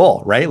Right. our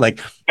role, right? Like,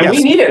 And yes,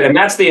 we need it. And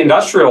that's the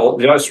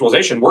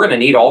industrialization. We're going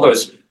to need all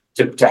those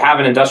to have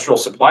an industrial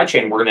supply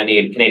chain. We're going to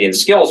need Canadian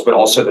skills, but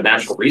also the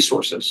natural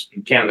resources.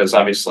 And Canada's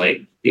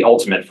obviously the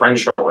ultimate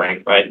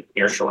friendshoring, right?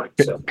 Nearshoring.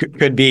 So.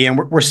 could be. And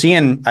we're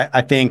seeing,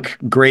 I think,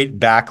 great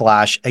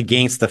backlash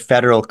against the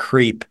federal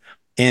creep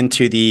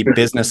into the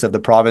business of the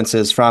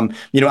provinces from,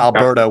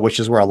 Alberta, which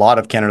is where a lot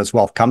of Canada's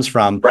wealth comes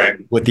from, Right.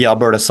 with the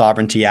Alberta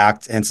Sovereignty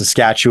Act, and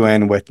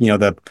Saskatchewan with,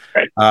 the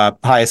Right.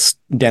 highest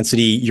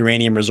density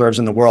uranium reserves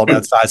in the world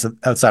outside of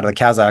the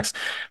Kazakhs,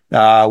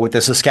 with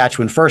the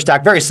Saskatchewan First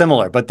Act. Very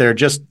similar, but they're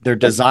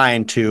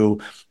designed to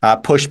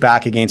push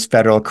back against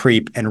federal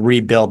creep and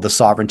rebuild the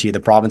sovereignty of the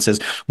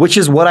provinces, which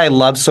is what I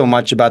love so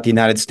much about the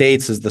United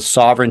States, is the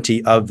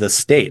sovereignty of the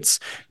states,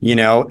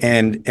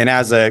 and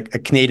as a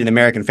Canadian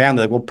American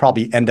family, we'll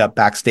probably end up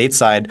back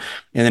stateside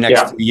in the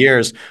next 2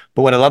 years.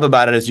 But what I love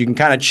about it is you can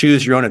kind of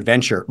choose your own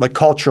adventure, like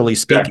culturally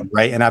speaking,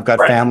 right? And I've got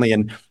family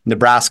in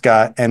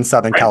Nebraska and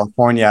Southern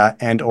California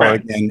and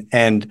Oregon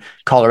and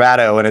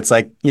Colorado. And it's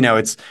like,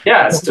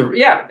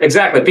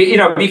 exactly. You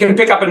can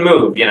pick up and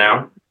move, You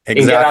can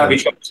get out of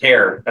each other's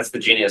hair. That's the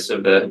genius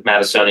of the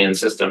Madisonian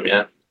system.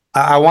 Yeah.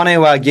 I want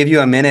to give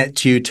you a minute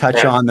to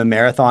touch on the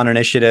Marathon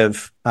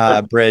Initiative,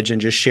 Bridge, and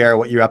just share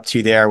what you're up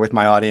to there with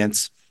my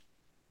audience.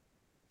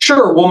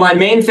 Sure. Well, my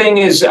main thing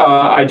is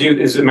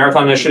the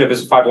Marathon Initiative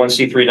is a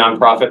 501c3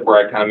 nonprofit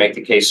where I kind of make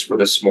the case for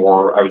this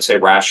more, I would say,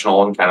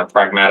 rational and kind of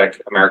pragmatic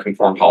American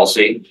foreign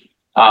policy.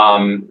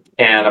 And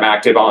I'm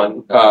active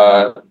on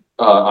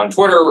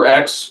Twitter,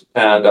 X,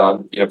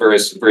 and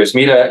various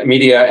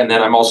media. And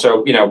then I'm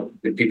also,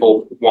 if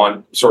people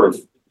want sort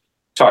of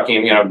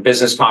talking,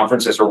 business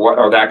conferences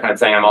or that kind of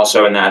thing, I'm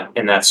also in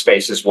that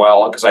space as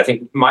well. Because I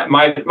think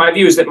my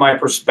view is that my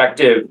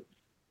perspective,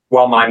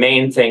 while my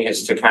main thing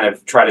is to kind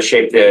of try to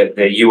shape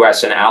the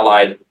U.S. and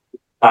allied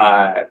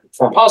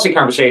foreign policy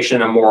conversation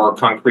in a more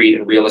concrete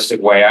and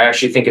realistic way, I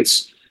actually think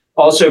it's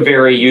also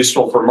very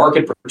useful for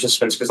market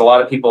participants, because a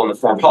lot of people in the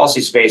foreign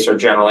policy space are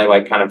generally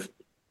like kind of,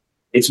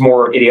 it's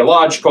more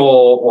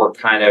ideological or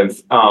kind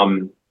of,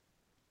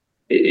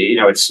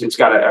 it's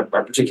got a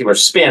particular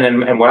spin.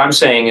 And what I'm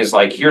saying is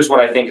like, here's what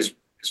I think is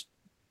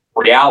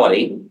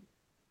reality.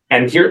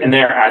 And here and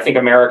there, I think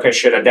America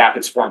should adapt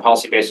its foreign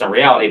policy based on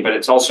reality, but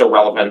it's also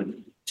relevant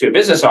to a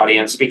business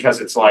audience, because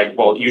it's like,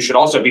 well, you should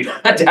also be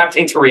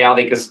adapting to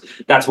reality, because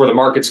that's where the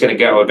market's going to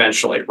go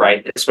eventually,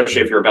 right?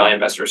 Especially if you're a value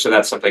investor. So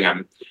that's something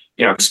I'm,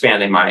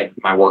 expanding my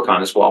work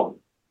on as well.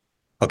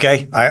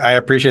 Okay, I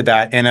appreciate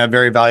that, and a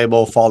very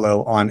valuable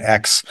follow on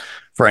X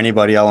for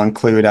anybody. I'll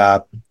include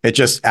it's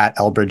just at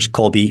Elbridge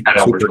Colby.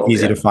 Super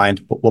easy to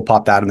find. We'll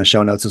pop that in the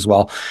show notes as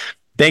well.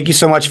 Thank you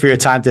so much for your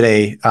time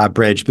today,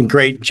 Bridge. It's been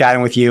great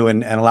chatting with you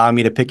and allowing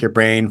me to pick your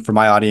brain for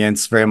my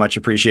audience. Very much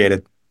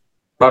appreciated.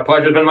 My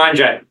pleasure's been mine,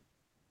 Jay.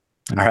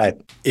 All right.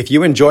 If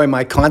you enjoy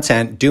my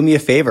content, do me a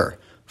favor.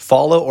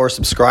 Follow or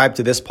subscribe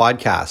to this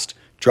podcast.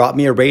 Drop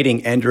me a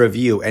rating and a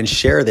review, and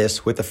share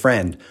this with a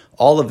friend.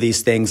 All of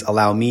these things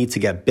allow me to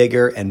get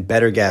bigger and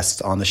better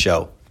guests on the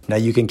show. Now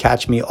you can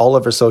catch me all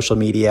over social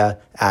media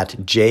at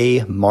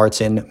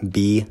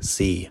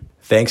jmartinbc.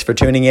 Thanks for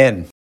tuning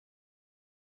in.